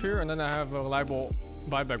camp here, and then I have a reliable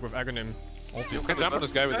buyback with Aghanim. You can jump on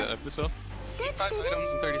this guy with the pistol. 5 items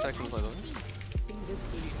in 30 seconds, by the way.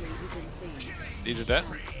 Needed that.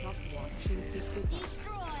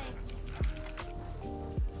 Destroy.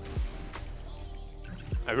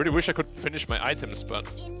 I really wish I could finish my items, but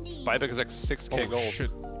Indeed. buyback is like 6k Oh gold. shit.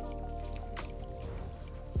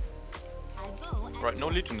 I go at Right, no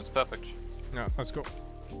Legion, it's perfect. Yeah, let's go.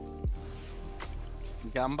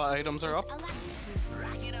 Gamba items are up.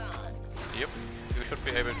 Alacrity. Yep, you should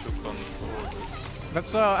be able to control this.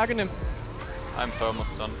 That's Aghanim. I'm perma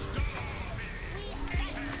stunned.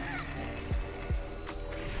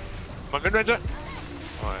 Come on, Wind Ranger!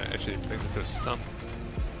 Oh, I actually think that they're stunned.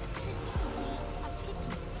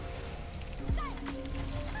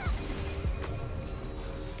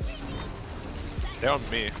 They're on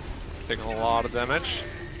me. Taking a lot of damage.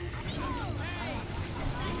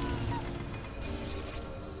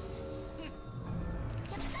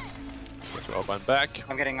 Guess we're all going back.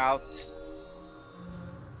 I'm getting out.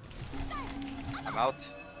 I'm out.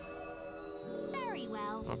 Very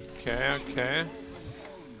well. Okay, okay.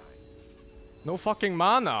 No fucking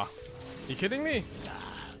mana. You kidding me?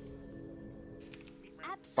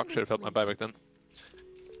 Fuck, should have helped my buyback then.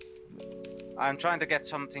 I'm trying to get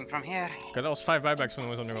something from here. Okay, that was 5 buybacks when I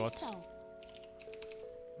was on your Vods.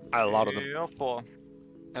 A lot of them. Yeah, poor.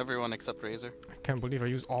 Everyone except Razor. I can't believe I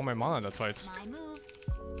used all my mana in that fight. My move.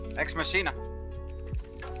 Ex Machina.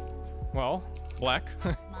 Well, black.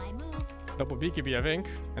 My move. Double BKB, I think.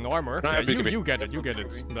 And armor. No, Yeah, BKB. you get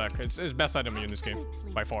it. Black. It's best item in this game.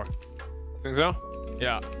 By far. Think so?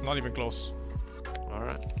 Yeah, not even close.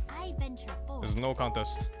 Alright. I venture forth. There's no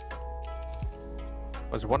contest.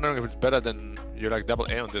 I was wondering if it's better than you like double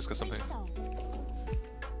A on disc or something. So,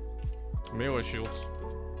 Melee shields.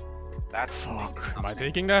 That's Fuck. Am I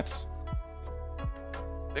taking that?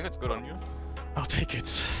 I think it's good on you. I'll take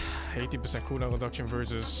it. 80% cooldown reduction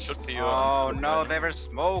versus... Should be Oh no, they were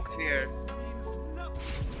smoked here.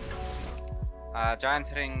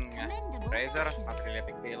 Giant's Ring, Razor, not really a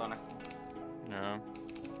big deal honestly. Yeah.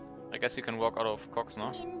 I guess you can walk out of Cox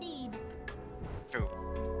now. indeed. True.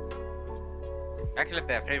 Actually,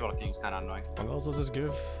 the free walking is kinda annoying. What else does this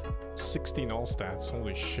give? 16 all stats.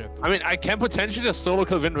 Holy shit. I mean, I can potentially just solo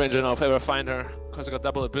kill Wind Ranger now if I ever find her. Because I got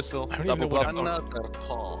double Abyssal, I don't double even know what buff. Another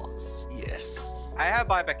pause. Yes. I have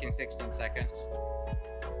buyback in 16 seconds.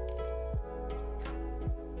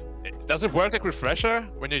 Does it work like Refresher?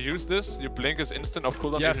 When you use this, you blink is instant of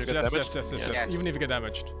cooldown Yes, if you get yes, damaged? yes, yes, yes, Yes. yes. Even if you get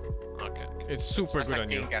damaged. Okay. It's super Just good like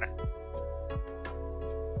on you. Tinker.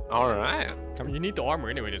 Alright. I mean, you need the armor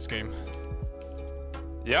anyway this game.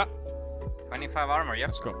 Yeah. 25 armor, yep.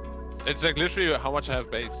 Let's go. It's like literally how much I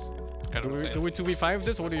have base. Kind of insane. Do we 2v5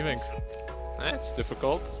 this? What do you think? It's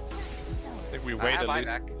difficult. Just so. I think we I wait have at least.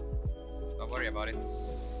 buyback. Don't worry about it.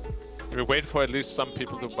 We wait for at least some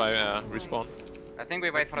people to buy respawn. I think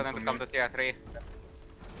we wait for them to come to tier 3.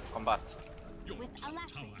 Combat. Your With top tower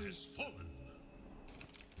alacrity. has fallen.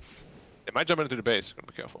 They might jump into the base. Gotta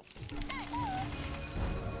be careful.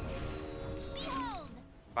 Behold.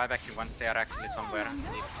 Buyback once they are actually somewhere.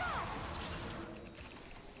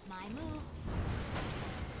 My move.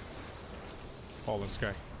 Fallen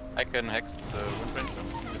Sky. I can hex the Wind Ranger.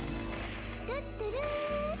 Here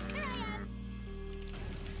I am.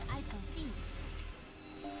 I proceed.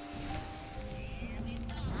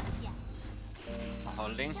 Not yet.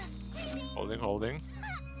 Holding. Holding, holding.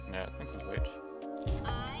 Yeah, I think we wait.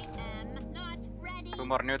 I am not ready. 2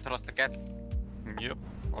 more neutrals to get. Yep.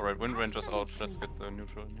 Alright, Wind Ranger's out. Let's get the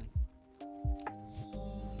neutral in here.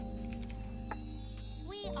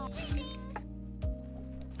 We are.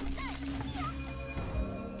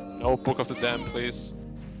 No Book of the Damned, please.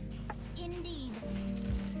 Indeed.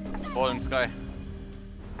 Fallen Sky.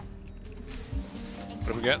 What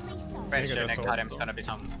do we get? Exactly so. Pretty Yeah, sure that's next all. item's gonna be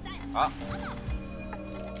some. Ah,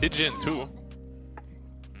 Pigeon 2.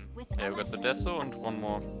 With Yeah, we got the Deso and one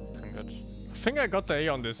more can get. I think I got the A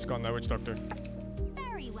on this gun, Witch Doctor.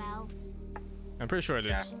 Very well. I'm pretty sure I did.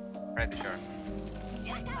 yeah, pretty sure.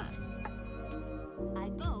 Check out. I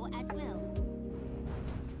go at will.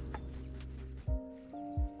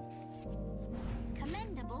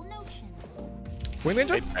 Commendable notion. Wind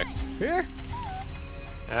Ranger? Apex. Here?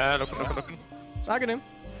 Yeah, looking. Sagging him.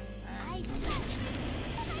 I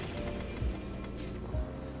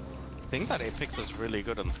I think that Apex is really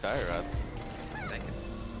good on Skyrat. Thank you.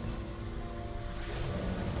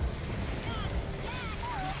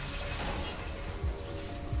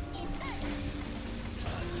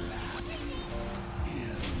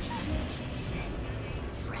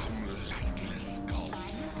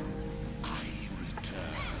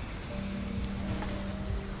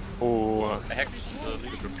 Oh, I hex the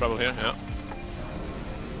lead. good trouble here, yeah.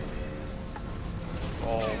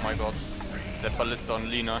 Oh my god. That ballista on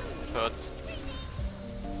Lina. It hurts.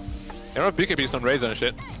 You know, BKB's on Razor and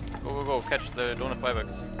shit. Go, go, go. Catch the donut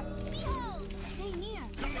buybacks. behold. Stay near.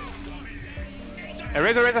 Hey,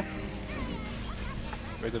 Razor!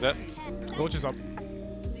 Razor dead. Roach is up.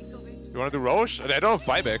 You wanna do Roche? I don't have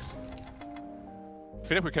buybacks. I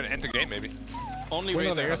feel like we can end the game, maybe. Only Wind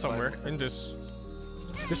on Razor the air has somewhere. buyback. In this.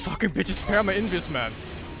 This fucking bitch is perma in this, man.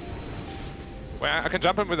 Wait, I can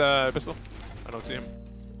jump him with a pistol. I don't see him.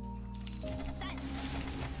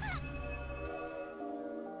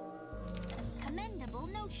 Commendable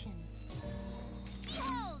notion.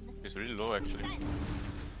 Behold. He's really low actually.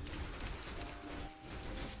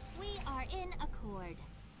 We are in accord.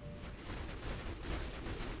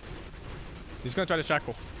 He's gonna try to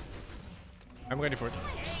shackle. I'm ready for it.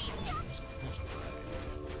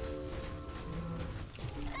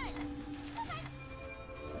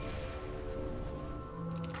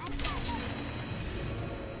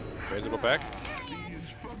 Razor go back.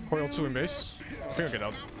 Coil 2 in base. I think I'll get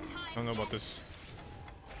out. I don't know about this.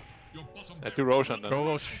 Your bottom Let's do Roshan then. Go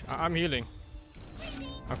Roche. I'm healing.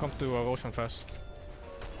 I'll come to Roshan fast.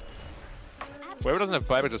 Whoever doesn't have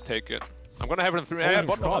buyback, just take it. I'm gonna have it in 3. Oh Yeah, my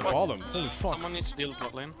bottom, god, bottom. bottom. Holy fuck. Someone needs to deal with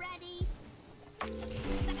bot lane. Ready.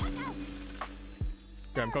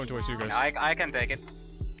 Okay, I'm going towards you guys. Yeah, I can take it.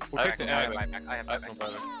 Who I takes the have axe? buyback. I have I have no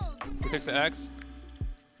buyback. buyback. Who takes the axe?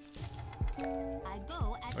 I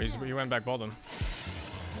go at Oh, he went back bottom.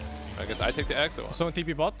 I guess I take the axe or. Someone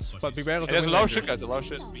TP bot, but beware of the There's a wind lot of ranger. shit, guys. A lot of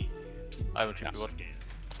shit. I will take the bot.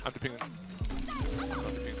 I'm TPing it.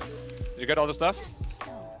 You get all the stuff? just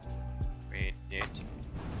so. Wait, wait.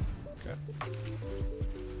 Okay.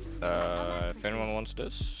 If anyone wants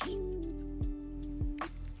this.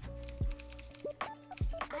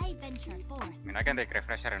 I venture forth. I mean, I can take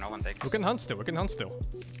refresher and no one takes. We can hunt still, we can hunt still.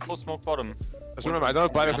 Oh, smoke bottom. Just remember, I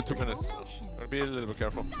don't buy back for 2 minutes. Gotta be a little bit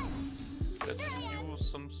careful. Let's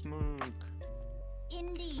use some smoke.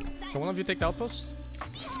 Indeed. Can one of you take the outpost?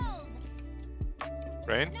 Behold.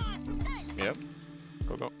 Rain? Not silent. Yep.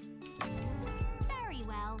 Go, go. Very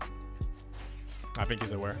well. I think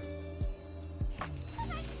he's aware.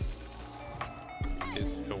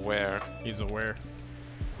 Is aware. He's aware.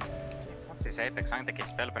 What is Apex? I'm taking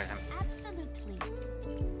spell prism. Absolutely.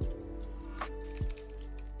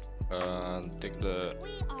 Take the We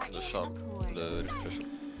are in shot, accord. the refresher.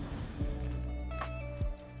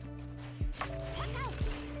 Check out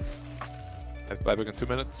Let's buy back in 2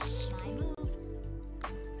 minutes.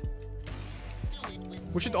 my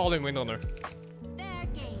move. We should all in wind on her. Fair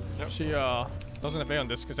game. She doesn't have A on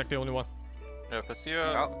this, because like the only one. Yeah, if I see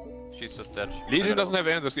her, Oh. she's just dead. Legion doesn't have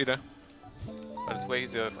any of this either. But it's way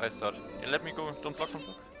easier if I start. Yeah, let me go, don't block, don't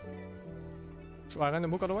block. Should I run the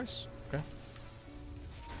hook otherwise? Okay.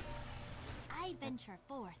 I venture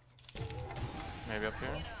forth. Maybe up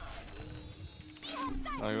here.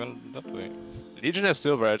 Oh, you went that way. Legion has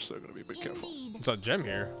Silver Edge, so gotta be a bit careful. Indeed. It's a gem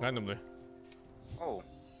here, randomly. Oh,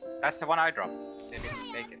 that's the one I dropped. They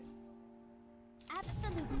didn't take it.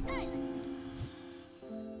 Absolute silence.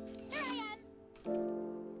 Here I am.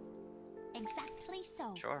 Exactly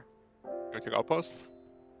so. Sure. Can we take outpost?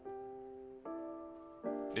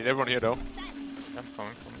 Need everyone here though. Yeah, I'm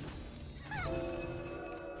coming from.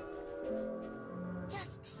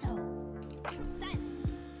 Just so. Silence.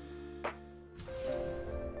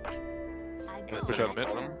 I go push out at mid.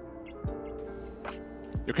 will.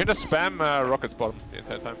 You can just spam rockets bottom the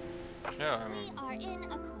entire time. Yeah, We are in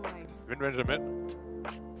accord. Wind Ranger mid.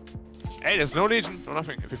 Hey, there's no Legion, no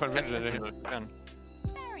nothing. If you find Wind I'm Ranger here. can.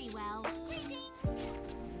 Very well.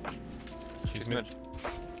 She's mid.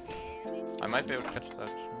 I might be able to catch that.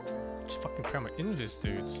 Just fucking cram it in this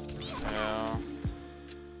dude. Yeah.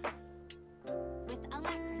 With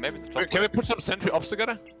alacrity. Maybe the top. Wait, can we put some sentry ops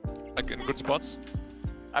together? Like in good spots?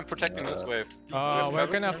 I'm protecting this wave. We're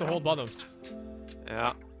gonna have to hold bottom.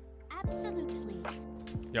 Yeah. Absolutely.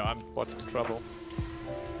 Yeah, What trouble.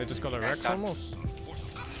 they just got a Okay, Rex stop. almost.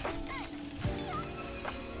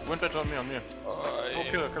 Windbed on me, on me. Oh,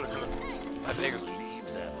 kill her, kill her, kill her. I have Aegis.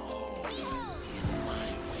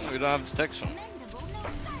 We don't have detection. Commendable, no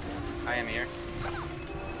silence. I am here.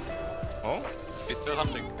 Oh? He's still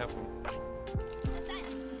hunting, careful.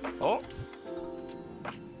 Silence. Oh?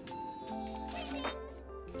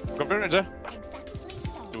 Go Wind Ranger. Exactly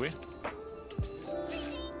so. Do we?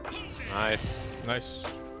 Nice. Nice.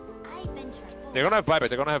 I venture forth. They're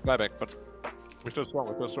gonna have buyback, but we're still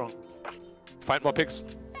strong, Find more picks.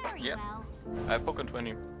 Very Yeah. well. I have poke on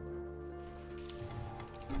 20.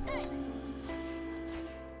 Silence.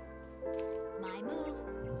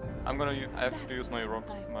 My move. I have to use my rock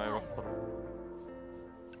bottom.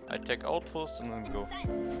 I take outpost and then go.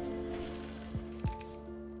 Silence.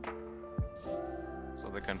 So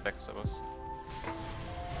they can backstab us.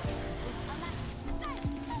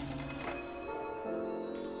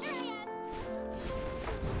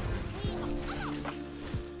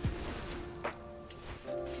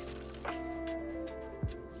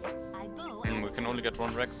 And we can only get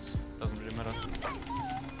one Rex. Doesn't really matter.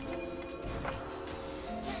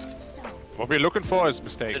 What we're looking for is The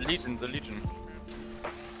mistakes. Legion, the Legion.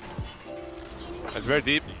 It's very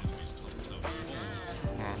deep.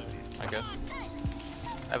 I guess.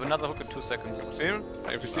 I have another hook in 2 seconds. See him?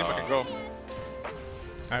 If you see him, I can go.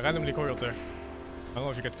 I randomly coiled there. I don't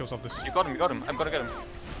know if you get kills off this. You got him, you got him. I'm gonna get him.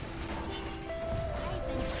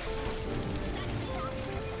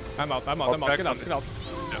 I'm out. Get out.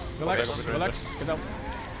 Relax, Okay. relax, get out.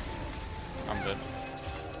 I'm dead.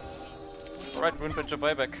 Alright, Windbridger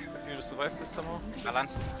buyback. If you survive this somehow.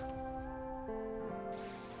 Balanced.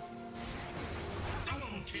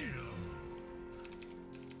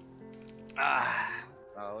 Ah.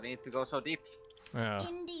 No need to go so deep. Yeah.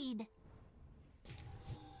 Indeed.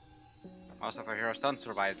 Most of our heroes don't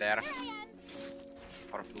survive there.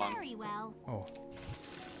 For long. Very well. Oh.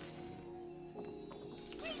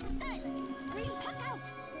 Silence. Bring puck out.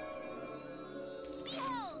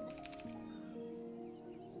 Behold.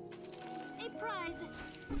 A prize.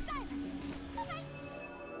 Silence. Okay.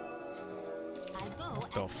 I'll go.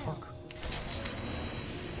 What the fuck?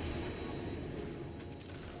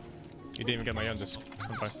 You didn't even get my Yandis.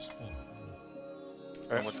 I'm fine.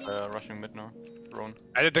 I'm with rushing mid now. Drone.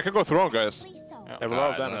 They can go throne, guys. Please so. Yeah. They have a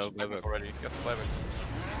lot of no, damage. buyback. Already. You have to buy back.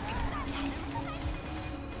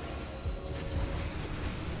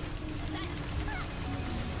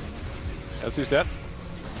 LC's dead.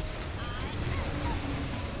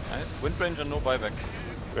 Nice. Wind Ranger, no buyback.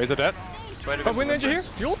 Razor dead. Try to Oh, get Wind Ranger here?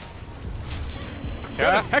 Ranger. Fueled?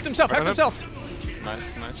 Yeah. Hacked himself, hacked himself!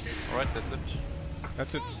 Nice, nice. Alright, that's it.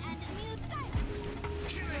 That's it.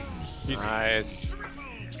 Nice.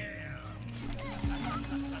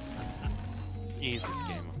 Easiest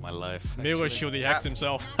game of my life. Mirror actually. shield, he hacked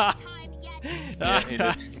himself. Time yet. Yeah, he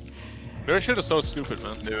did. Mirror shield is so stupid,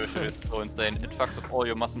 man. Mirror Shield is so insane. It fucks up all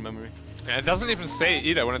your muscle memory. And it doesn't even say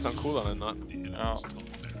either when it's on cooldown and not. Oh.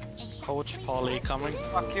 Coach Polly coming.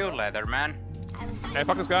 Fuck you, Leatherman. Hey,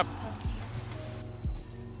 fuck this guy.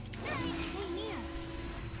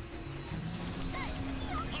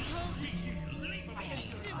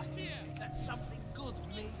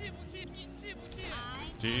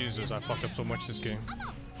 Jesus, I fucked up so much this game.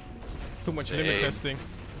 Too much limit testing.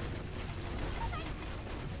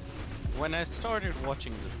 When I started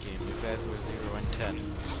watching this game, you guys were 0 and 10.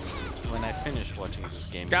 When I finished watching this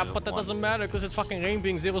game, Yeah, you but that won. doesn't matter because it's fucking Rain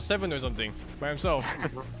being 0-7 or something by himself.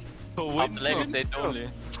 Lady states only.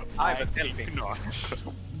 I was helping.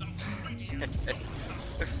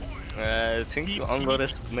 I think you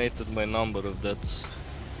underestimated my number of deaths.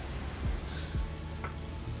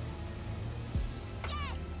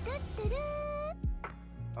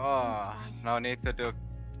 Oh, no need to do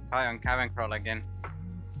high on cabin crawl again.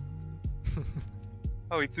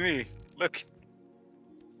 Oh, it's me. Look.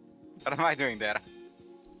 What am I doing there?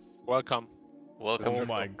 Welcome. Welcome. Oh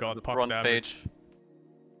my god, the puck front damage. page.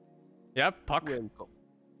 Yep, puck.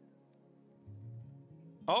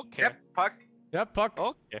 Okay. Yep, puck. Yep, puck.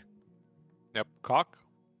 Okay. Yep, cock.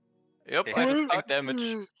 Yep, I have big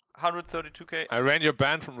damage. 132k. I ran your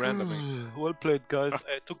band from randoming. Well played, guys.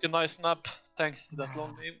 I took a nice nap thanks to that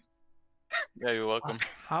long game. Yeah, you're welcome.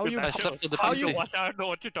 How you I slept on the how PC. you I don't know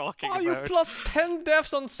what you're talking How you about. plus 10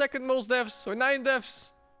 deaths on second most deaths or 9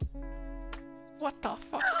 deaths? What the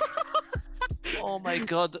fuck? Oh my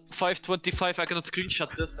god, 525. I cannot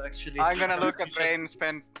screenshot this actually. I'm gonna look at Rain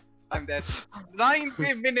spend. I'm dead.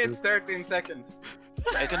 90 minutes, 13 seconds.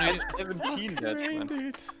 I spent 17 dead, Rain, man.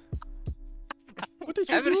 dude. What did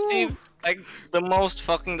you Ever do? Steve, like the most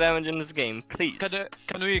fucking damage in this game, please.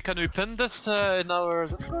 Can we pin this in our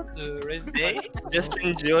Discord? Hey, just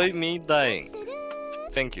enjoy me dying.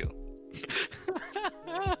 Thank you.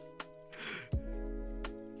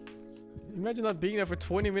 Imagine not being there for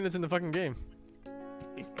 20 minutes in the fucking game.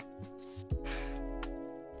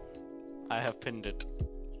 I have pinned it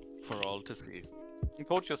for all to see.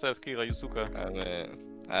 Coach yourself, Kira Yusuka.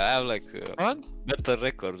 I have like What? better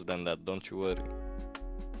records than that, don't you worry.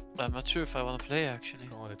 I'm not sure if I want to play actually.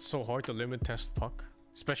 God, it's so hard to limit test puck.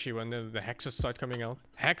 Especially when the hexes start coming out.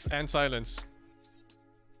 Hex and silence.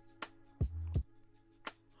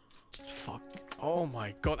 Fuck. Oh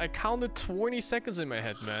my god, I counted 20 seconds in my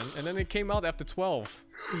head, man. And then it came out after 12.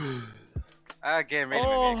 Game really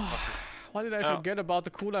Oh, made me why did I forget about the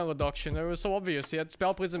cooldown reduction? It was so obvious. He had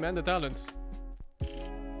Spell Prism and the talents.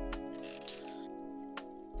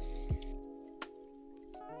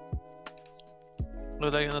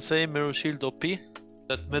 What are you gonna say? Mirror Shield OP?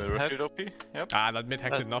 That mid Mirror hex Shield OP? Yep. Ah, that mid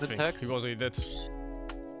hex That did nothing. mid-hex? He wasn't did.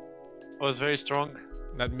 was very strong.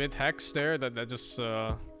 That mid hex there, that just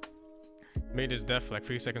made his death like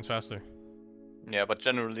 3 seconds faster. Yeah, but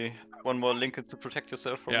generally, one more Lincoln to protect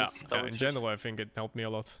yourself from Yeah, this double in shit. general, I think it helped me a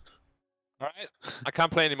lot. Alright, I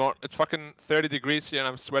can't play anymore. It's fucking 30 degrees here and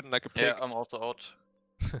I'm sweating like a pig. Yeah, I'm also out.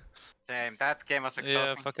 Damn, that game was exhausting.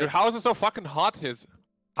 Yeah, fuck Dude, it. how is it so fucking hot here?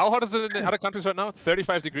 How hot is it in other countries right now?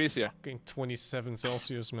 35 degrees here. Fucking 27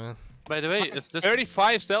 Celsius, man. By the way, is this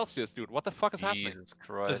 35 Celsius, dude. What the fuck is happening? Jesus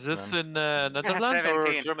Christ, is this man. in Netherlands or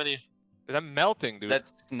 17. Germany? I'm melting, dude.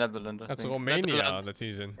 That's Netherlands, I That's think. Romania Netherlands. that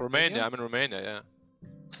he's in. Romania. I'm in Romania, yeah.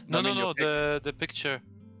 No, I mean, no, your the picture.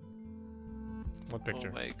 What picture?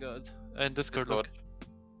 Oh my god. And Discord, Discord.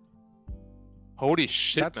 look. Holy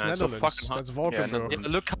shit, That's man. So Netherlands. fucking hot. That's Valkenburg. Yeah,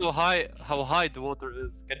 look how high the water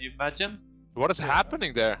is. Can you imagine? What is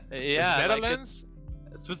happening there? Yeah, like Netherlands?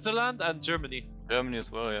 it's Switzerland and Germany. Germany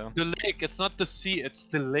as well, yeah. The lake, it's not the sea, it's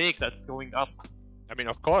the lake that's going up. I mean,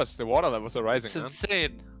 of course, the water levels are rising, It's man.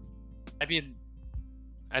 insane. I mean,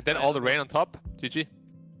 And then all the rain on top. GG.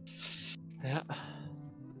 Yeah.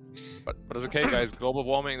 But it's okay, guys. Global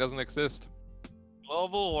warming doesn't exist.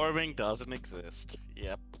 Global warming doesn't exist.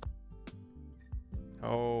 Yep.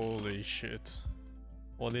 Holy shit.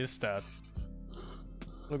 What is that?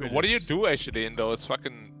 Look at What do you this. do actually in those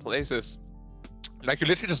fucking places? Like you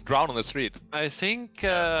literally just drown on the street. I think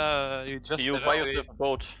you just You buy yourself a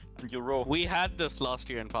boat and you row. We had this last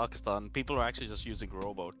year in Pakistan. People are actually just using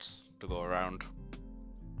rowboats to go around.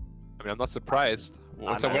 I mean, I'm not surprised.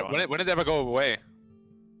 I So know. when did it ever go away?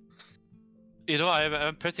 You know,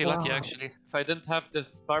 I'm pretty lucky actually. If I didn't have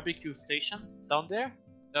this barbecue station down there,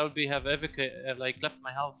 I would have like left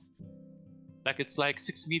my house. Like it's like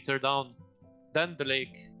 6 meters down, then the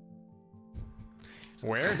lake.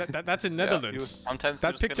 Where? That's in Netherlands. Sometimes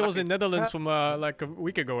That picture was in Netherlands from like a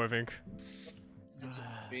week ago, I think.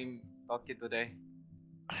 Being lucky today.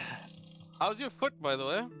 How's your foot, by the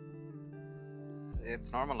way?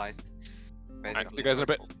 It's normalized. I'll see you guys in a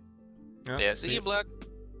bit. Yeah. See you, Black.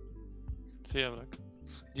 See ya, like. Do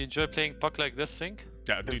you enjoy playing puck like this thing?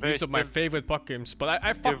 Yeah, dude, very these are my stiff. favorite puck games. But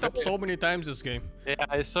I fucked up so many times this game. Yeah,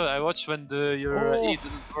 I saw. I watched when your Oh. E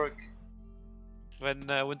didn't work. When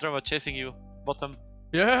Winter was chasing you, bottom.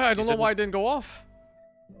 Yeah, I don't know didn't- why it didn't go off.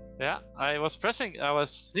 Yeah, I was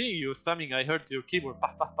seeing you spamming. I heard your keyboard.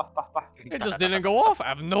 Bah, bah, bah, bah, bah. It just didn't go off. I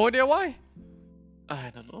have no idea why. I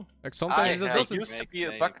don't know. Like sometimes it just There doesn't. used to be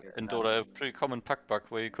a bug in Dota, a pretty common puck bug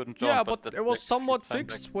where you couldn't jump. Yeah, but that it was like, somewhat time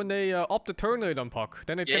fixed when they upped the turn rate on puck.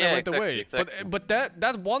 Then it kind of Yeah, went away. exactly. But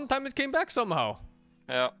that one time it came back somehow.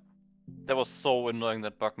 Yeah. That was so annoying,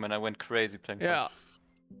 that bug, man. I went crazy playing Yeah.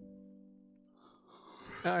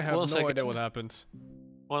 I have Once no again- idea what happened.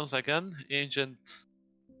 Once again, Ancient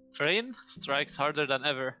Rain strikes harder than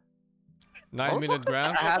ever. 9-minute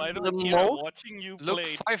grand. I don't care. Watching you Look,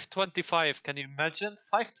 play. 525. Can you imagine?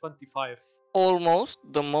 525. Almost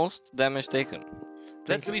the most damage taken.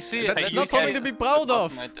 Let me see. That's it. not something to be proud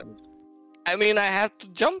of. I mean, I had to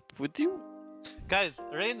jump with you. Guys,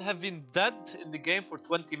 Rain have been dead in the game for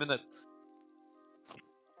 20 minutes.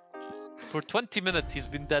 For 20 minutes, he's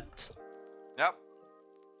been dead. Yep.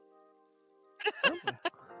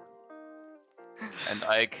 And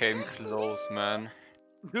I came close, man.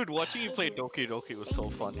 Dude, watching you play Doki Doki was so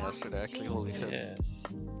fun yesterday, actually. Holy shit. Yes.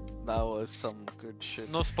 That was some good shit.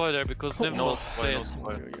 No spoiler because Nim No was spoiler, playing. no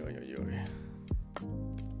spoiler. Yo, yo, yo, yo.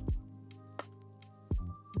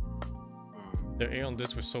 The A on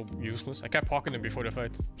this was so useless. I kept hawking him before the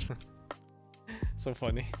fight. So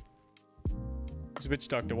funny. Switch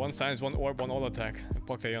talk. The one science, one orb, one all attack. I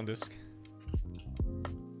blocked A on disc.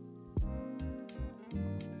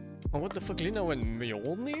 Oh, what the fuck? Lina went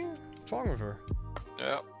Mjolnir? What's wrong with her?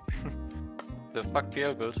 Yeah. The fuck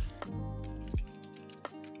PL build.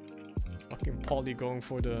 Fucking Polly going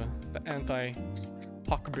for the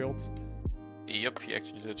anti-puck build. Yep, he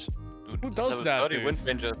actually did. Dude, Who does level that, 30 dude? Wind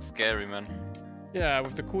Ranger is scary, man. Yeah,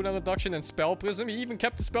 with the cooldown reduction and Spell Prism. He even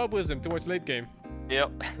kept the Spell Prism towards late game.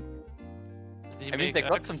 Yep. Did he I mean, make they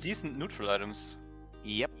got Axe? some decent neutral items.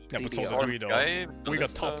 Yep. Yeah, but so DDR. did we though. Sky, We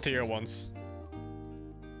got Ballista, top tier ones.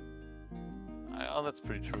 Oh, that's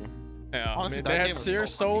pretty true. Yeah, Honestly, I mean, that they had game was Seer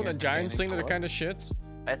so funny Zone and Giant Sling that are co-op. kind of shit.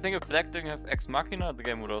 I think if Black didn't have Ex Machina, the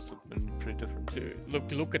game would also have been pretty different.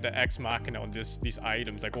 Dude, look at the Ex Machina on these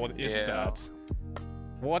items. Like, what is Yeah. that?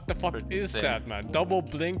 What the fuck Pretty is insane. that, man? Double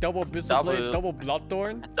Blink, double Blizzard Blade, double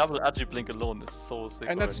Bloodthorn? Double Blink alone is so sick.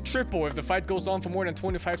 And that's already. triple if the fight goes on for more than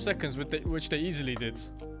 25 seconds, which they easily did.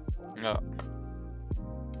 Yeah.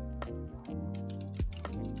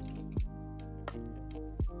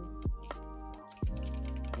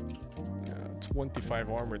 Yeah, 25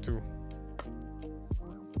 armor too.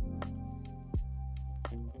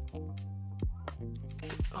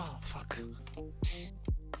 Oh, fuck.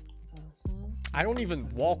 I don't even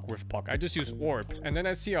walk with puck, I just use orb. And then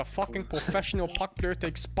I see a fucking professional puck player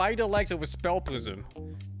take spider legs over Spell Prism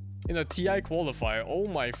in a TI qualifier. Oh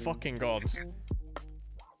my fucking god.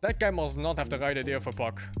 That guy must not have the right idea for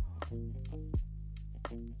puck.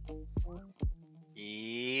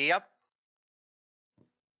 Yep.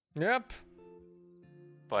 Yep.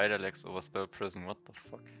 Spider legs over Spell Prison, what the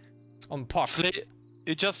fuck? On puck.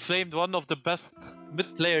 You just flamed one of the best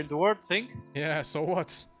mid player in the world, Sing. Yeah, so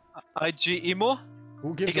what? IG Emo. Who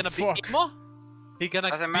He gives a gonna fuck? beat Emo? He gonna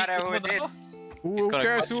Doesn't beat matter who Emo it now? is. Who gonna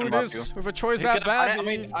cares who question it mark is? you. With a choice You that can- bad? I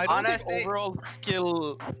mean, I don't honestly- think overall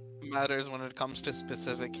skill matters when it comes to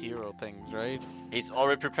specific hero things, right? He's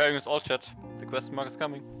already preparing his alt chat. The question mark is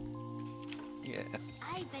coming. Yes.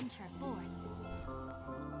 I venture forth.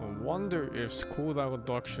 I wonder if cooldown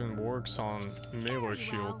reduction works on Mirror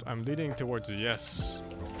Shield. I'm leaning towards a yes.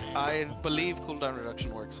 I believe cooldown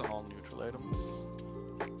reduction works on all neutral items.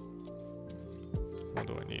 What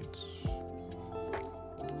do I need?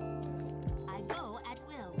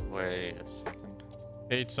 Wait a second.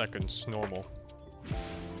 8 seconds, normal.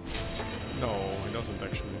 No, it doesn't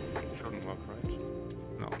actually. Shouldn't work, right?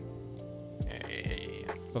 No, Hey,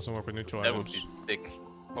 doesn't work with neutral that would items. be sick.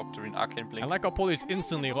 Octarine Arcane Blink. I like how Polly's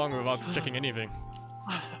instantly wrong without checking anything.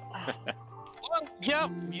 Well, yeah,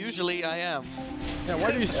 usually I am. Yeah,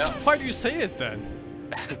 why do you say it then?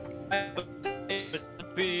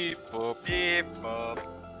 Beep boop, beep boop.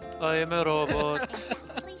 I am a robot.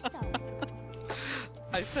 Please so.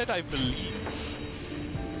 I said I believe.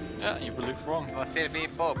 Yeah, you believe wrong. Must still be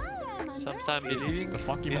Bob. I am a Sometimes nurse. believing The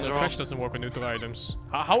fuck, even is the wrong. refresh doesn't work with neutral items.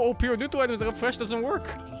 How OP are neutral items? The refresh doesn't work.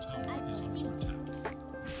 Middle tower I is proceed. under attack.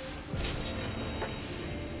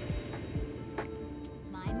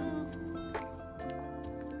 My move.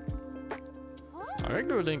 Huh?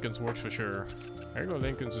 Regular Lincoln's works for sure. Regular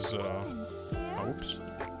Lincoln's is Golden sphere? oops.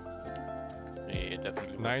 Yeah,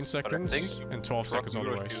 definitely. 9 works. But I seconds think and 12 seconds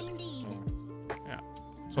Mirror otherwise. Shield. Indeed.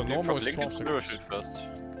 So normal is 12 Mirror seconds. Shield first.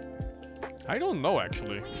 I don't know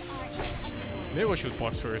actually. We are in Mirror Shoot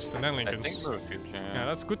blocks first and then I Lincoln's. think Mirror Shield, Yeah,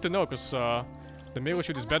 that's good to know because the Mirror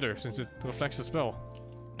Shoot is better since it reflects the spell.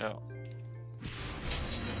 Yeah.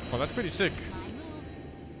 Well, that's pretty sick. my move.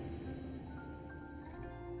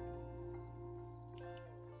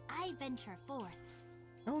 I venture forth.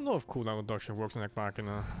 I don't know if cooldown reduction works in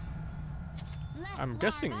Ekmachina. Less I'm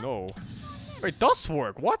guessing larva. no. Wait, it does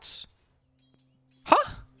work. What?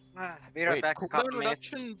 Huh? Be right Wait, back. A cooldown couple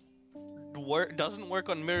minutes. reduction doesn't work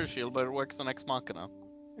on Mirror Shield, but it works on Ex Machina.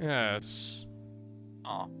 Yeah, it's...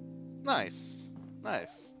 Oh. Nice.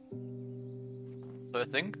 Nice. So I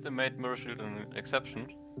think they made Mirror Shield an exception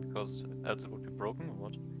because else it would be broken or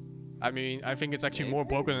what? I mean, I think it's actually more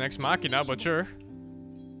broken than Ex Machina, but sure.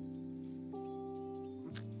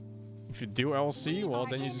 If you do LC, well,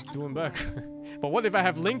 then you just do them back. But what if I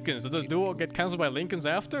have Lincolns? Does the duel get cancelled by Lincolns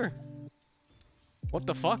after? What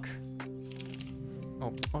the fuck?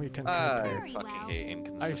 Oh, you can't. I Very fucking well. hate I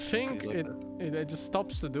inconsistencies think like it, that. it just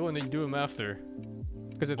stops the duel and then you do them after.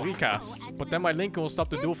 Because it recasts. But then my Lincoln will stop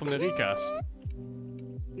the duel from the recast.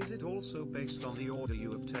 Is it also based on the order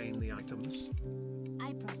you obtain the items?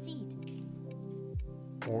 I proceed.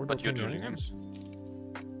 Or But you're doing Lincolns.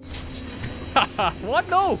 What?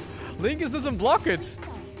 No! Lincolns doesn't block it!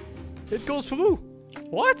 It goes through!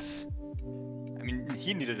 What? I mean,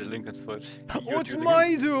 he needed a Lincoln's foot. Oh, it's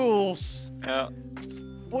my duels! Yeah.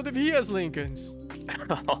 What if he has Lincolns?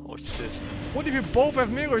 Oh shit. What if you both have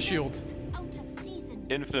Mirror Shield? Out of season.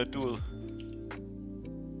 Infinite duel.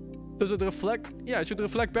 Does it reflect? Yeah, it should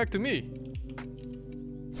reflect back to me.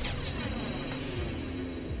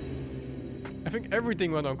 I think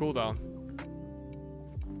everything went on cooldown.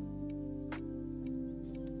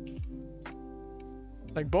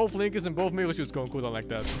 Like both Lincolns and both Mirror Shields go on cooldown like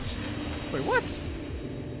that. Wait, what?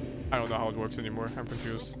 I don't know how it works anymore. I'm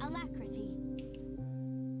confused. With alacrity.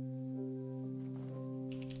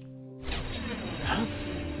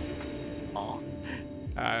 Oh.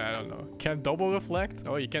 I don't know. Can't double reflect?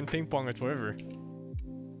 Oh, you can ping pong it forever.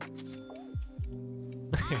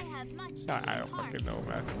 I have much to I don't impart. fucking know,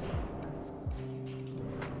 man.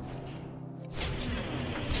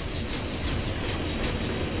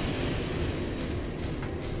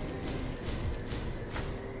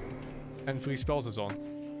 And 3 spells is on.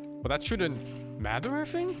 But that shouldn't matter, I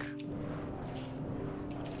think?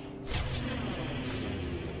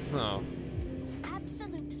 No.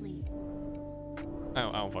 Absolutely. I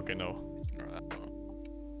don't fucking know.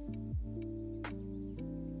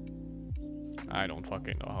 I don't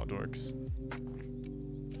fucking know how it works.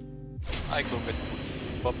 I go get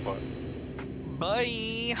food. Bye-bye.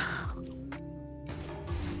 Bye!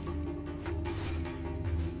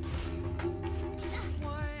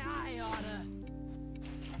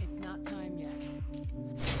 It's not time yet.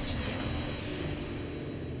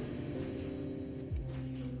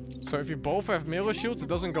 So if you both have Mirror Shields, it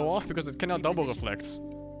doesn't go off because it cannot double reflect.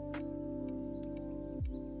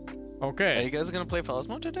 Are Okay. you guys gonna play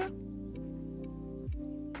Phasmo today?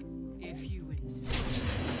 If you insist.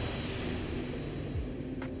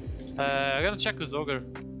 I'm gonna check with Ogre.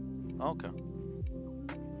 Okay.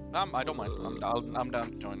 I don't mind. I'm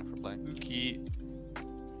down to join if we're playing. Key.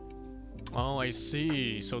 Oh, I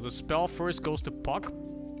see. So the spell first goes to Puck,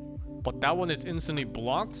 but that one is instantly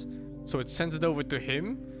blocked, so it sends it over to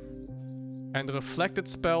him. And the reflected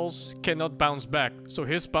spells cannot bounce back, so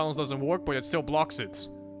his bounce doesn't work, but it still blocks it.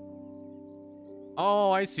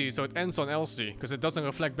 Oh, I see. So it ends on Elsie, because it doesn't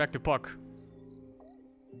reflect back to Puck.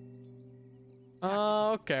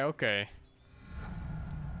 Okay, okay.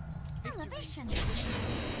 Elevation.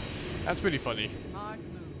 That's pretty funny. Smart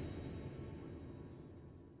move.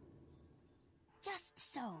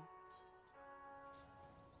 Just so.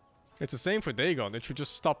 It's the same for Dagon. It should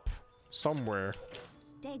just stop somewhere.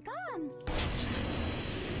 Dagon.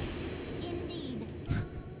 Indeed.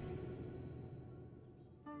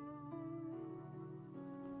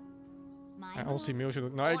 I don't see Mew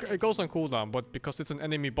should. No, it goes on cooldown, but because it's an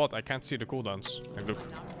enemy bot, I can't see the cooldowns. Like, look,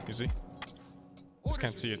 you see? Just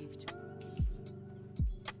can't see it.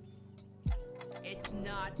 It's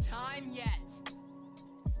not time yet.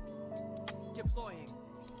 Deploying.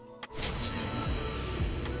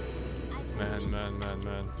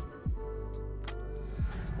 Man.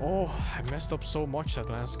 Oh, I messed up so much that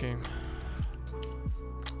last game.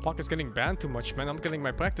 Puck is getting banned too much, man. I'm getting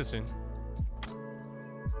my practice in.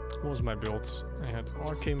 What was my build? I had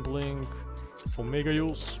Arcane Blink, Omega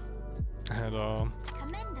Use. I had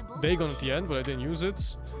Dagon at the end, but I didn't use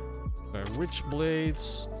it. Witch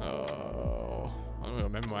Blades. I don't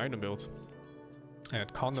remember my item build. I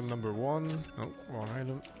had Condom number 1. Oh, wrong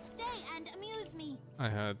item. Stay and amuse me. I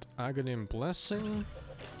had Aghanim Blessing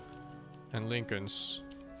and Lincoln's.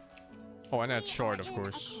 Oh, and I had Shard, of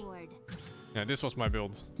course. Yeah, this was my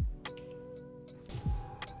build.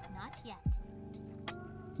 Not yet.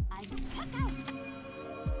 I check out.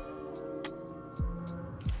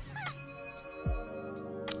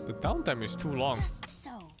 The downtime is too long Just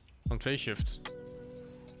so. on phase shift.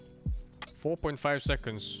 4.5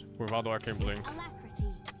 seconds without Arcane Blink. Alacrity.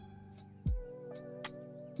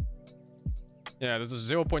 Yeah, there's a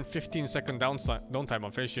 0.15 second downtime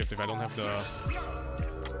on phase shift if I don't have the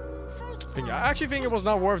thing. I actually think it was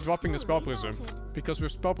not worth dropping the Spell Prism, because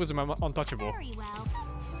with Spell Prism I'm untouchable. Very well.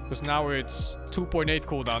 Because now it's 2.8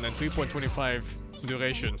 cooldown and 3.25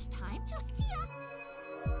 duration. Time to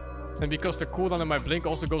And because the cooldown on my Blink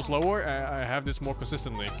also goes lower, I have this more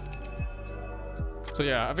consistently. So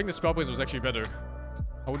yeah, I think the Spell Prism was actually better.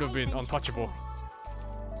 I would have been untouchable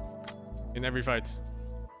in every fight.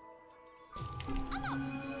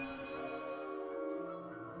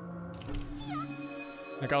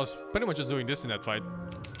 Like I was pretty much just doing this in that fight.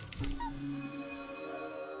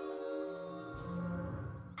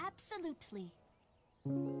 Absolutely.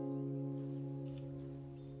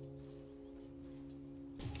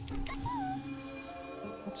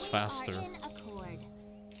 What's faster? In accord.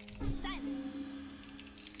 Silence.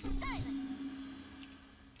 Silence.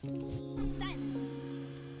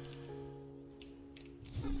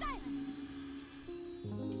 Silence. Silence.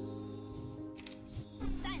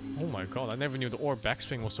 Oh my god, I never knew the orb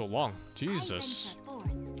backswing was so long. Jesus.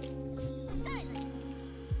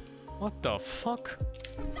 What the fuck?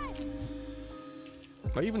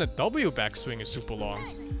 But even the W backswing is super long.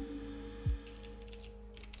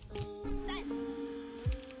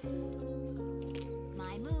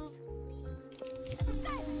 My move.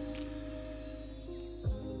 Silence.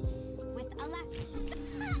 With alacrity.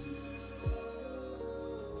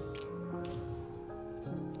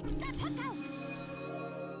 Puck out.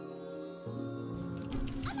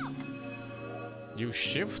 Use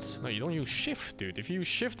shift? No, you don't use shift, dude. If you use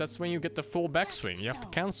shift, that's when you get the full backswing. You have to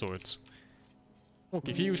cancel it. Look,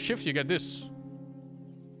 if you use shift, you get this.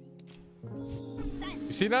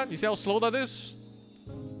 You see that? You see how slow that is?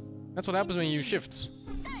 That's what happens when you use shift.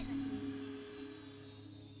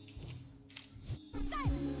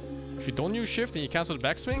 If you don't use shift and you cancel the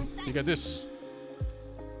backswing, you get this.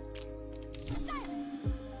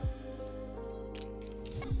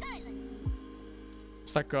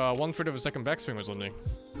 It's like 1/3 of a second backswing or something.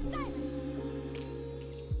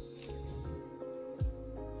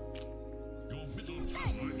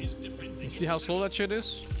 You see how slow that shit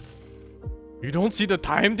is? You don't see the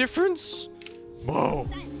time difference? Whoa!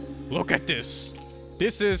 Look at this.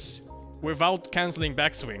 This is without canceling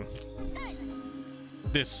backswing.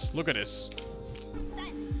 This. Look at this.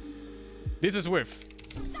 This is with.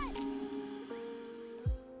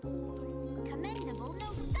 Commendable,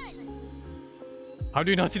 no silence. How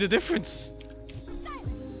do you not see the difference?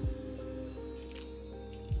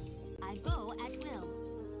 I go at will.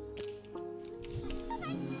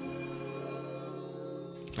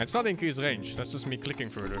 It's not increased range, that's just me clicking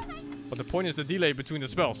further. But the point is the delay between the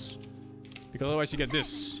spells. Because otherwise you get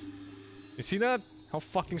this. You see that? How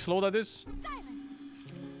fucking slow that is?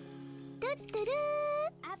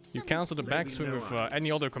 You cancel the backswing with any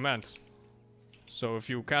other command. So if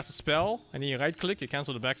you cast a spell and then you right click, you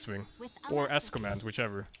cancel the backswing. Or S command,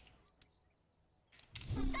 whichever.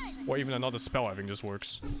 Or even another spell I think just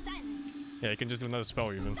works. Yeah, you can just do another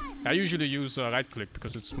spell even. I usually use right click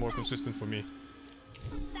because it's more consistent for me.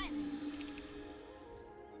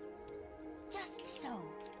 Just so.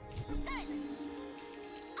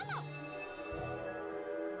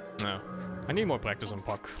 No. I need more practice on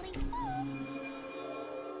Puck.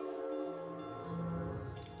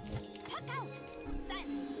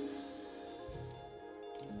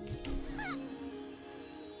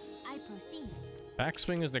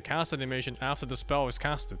 Backswing is the cast animation after the spell is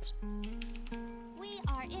casted. We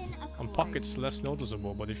are in a On Puck it's less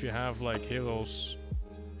noticeable, but if you have like heroes,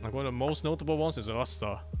 like one of the most notable ones is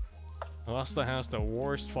Rasta. Rasta has the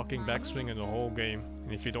worst fucking backswing in the whole game.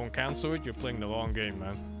 And if you don't cancel it, you're playing the wrong game,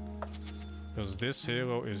 man. Because this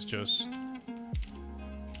hero is just...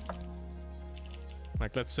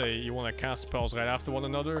 Like, let's say you want to cast spells right after one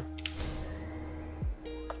another.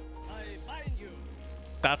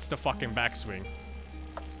 That's the fucking backswing.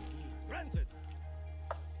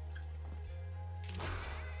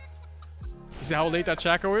 You see how late that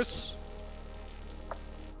Shaco is?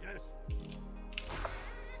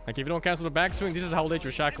 Like, if you don't cancel the backswing, this is how late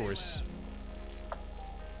your Shaco is.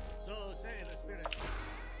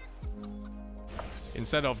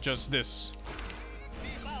 Instead of just this.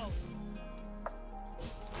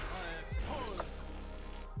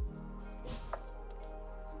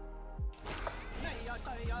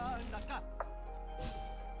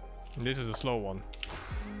 And this is a slow one.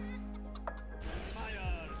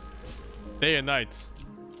 Day and night.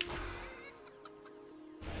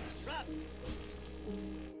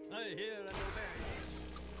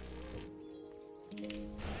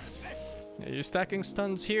 Yeah, you're stacking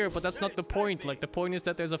stuns here, but that's not the point. Like, the point is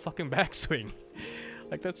that there's a fucking backswing.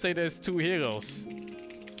 Like, let's say there's two heroes.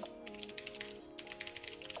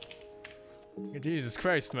 Jesus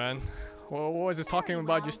Christ, man. Well, what is this talking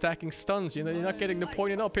about? You're stacking stuns. You know, you're not getting the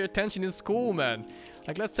point enough. Pay attention in school, man.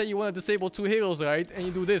 Like, let's say you want to disable two heroes, right? And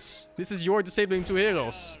you do this. This is your disabling two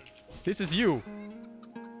heroes. This is you.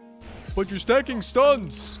 But you're stacking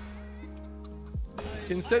stuns.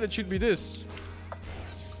 Instead, it should be this.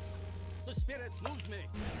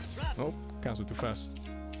 Oh, cancel too fast.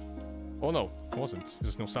 Oh no, it wasn't.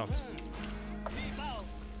 There's no sound.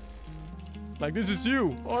 Like, this is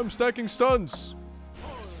you. Oh, I'm stacking stuns.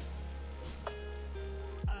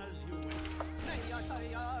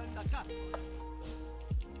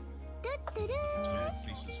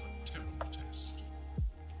 Faces a terrible test.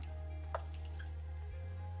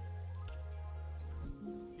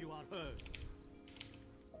 You are heard.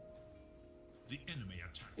 The enemy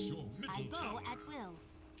attacks your middle tower. at will.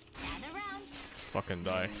 Gather round. Fucking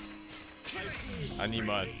die.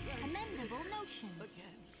 Animal. Commendable notion.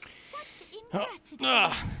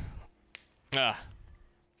 Ah. Ah.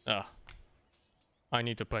 Ah. I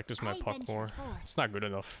need to practice my puck more. It's not good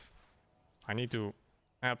enough. I need to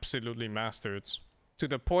absolutely master it. To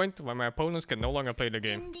the point where my opponents can no longer play the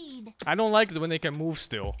game. Indeed. I don't like it when they can move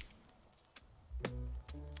still.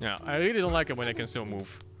 Yeah, I really don't like it when they can still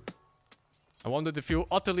move. I wanted to feel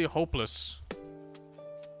utterly hopeless.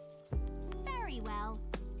 Very well.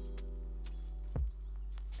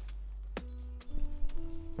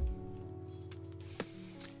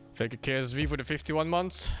 Thank you KSV for the 51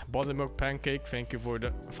 months. Buttermilk Pancake, thank you for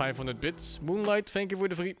the 500 bits. Moonlight, thank you for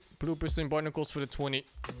the free. Blue Piston Barnacles for the 20.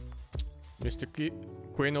 Mr.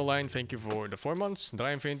 Quinoline, thank you for the 4 months.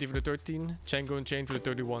 Dry Infinity for the 13. Chango and Chain for the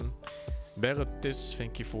 31. Barrettis,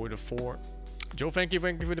 thank you for the 4. Joe, thank you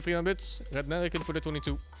for the 300 bits. Red Narican for the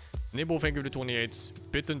 22. Nibble, thank you for the 28.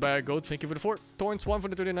 Bitten by a Goat, thank you for the 4. Torrents 1 for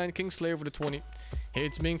the 39. Kingslayer for the 20. Hey,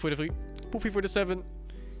 it's Ming for the 3. Poofy for the 7.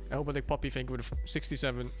 Elbonic Puppy, thank you for the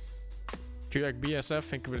 67. Kurak BSF,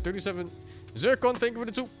 thank you for the 37. Zircon, thank you for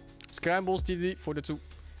the 2. Scrambles TD for the 2.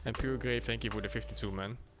 And Pure Grey, thank you for the 52,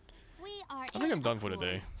 man. I think I'm done for the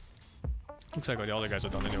day. Looks like all the other guys are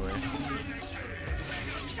done anyway.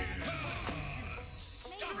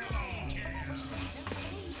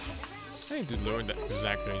 I need to learn the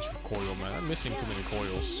exact range for coil, man. I'm missing too many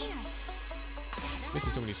coils.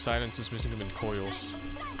 Missing too many silences, missing too many coils.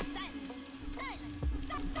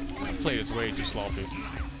 I play this way too sloppy.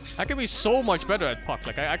 I can be so much better at puck.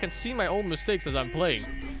 Like, I can see my own mistakes as I'm playing.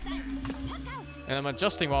 And I'm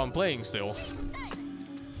adjusting while I'm playing still.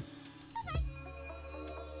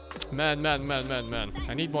 Man.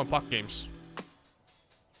 I need more puck games.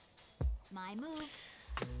 My move.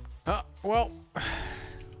 Well,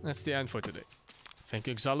 that's the end for today. Thank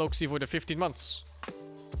you, Xaloxy, for the 15 months.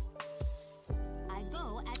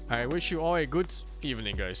 I wish you all a good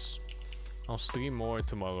evening, guys. I'll stream more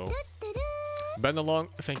tomorrow. Benalong,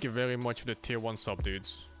 thank you very much for the tier 1 sub,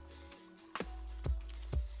 dudes.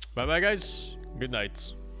 Bye bye, guys. Good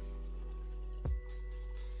night.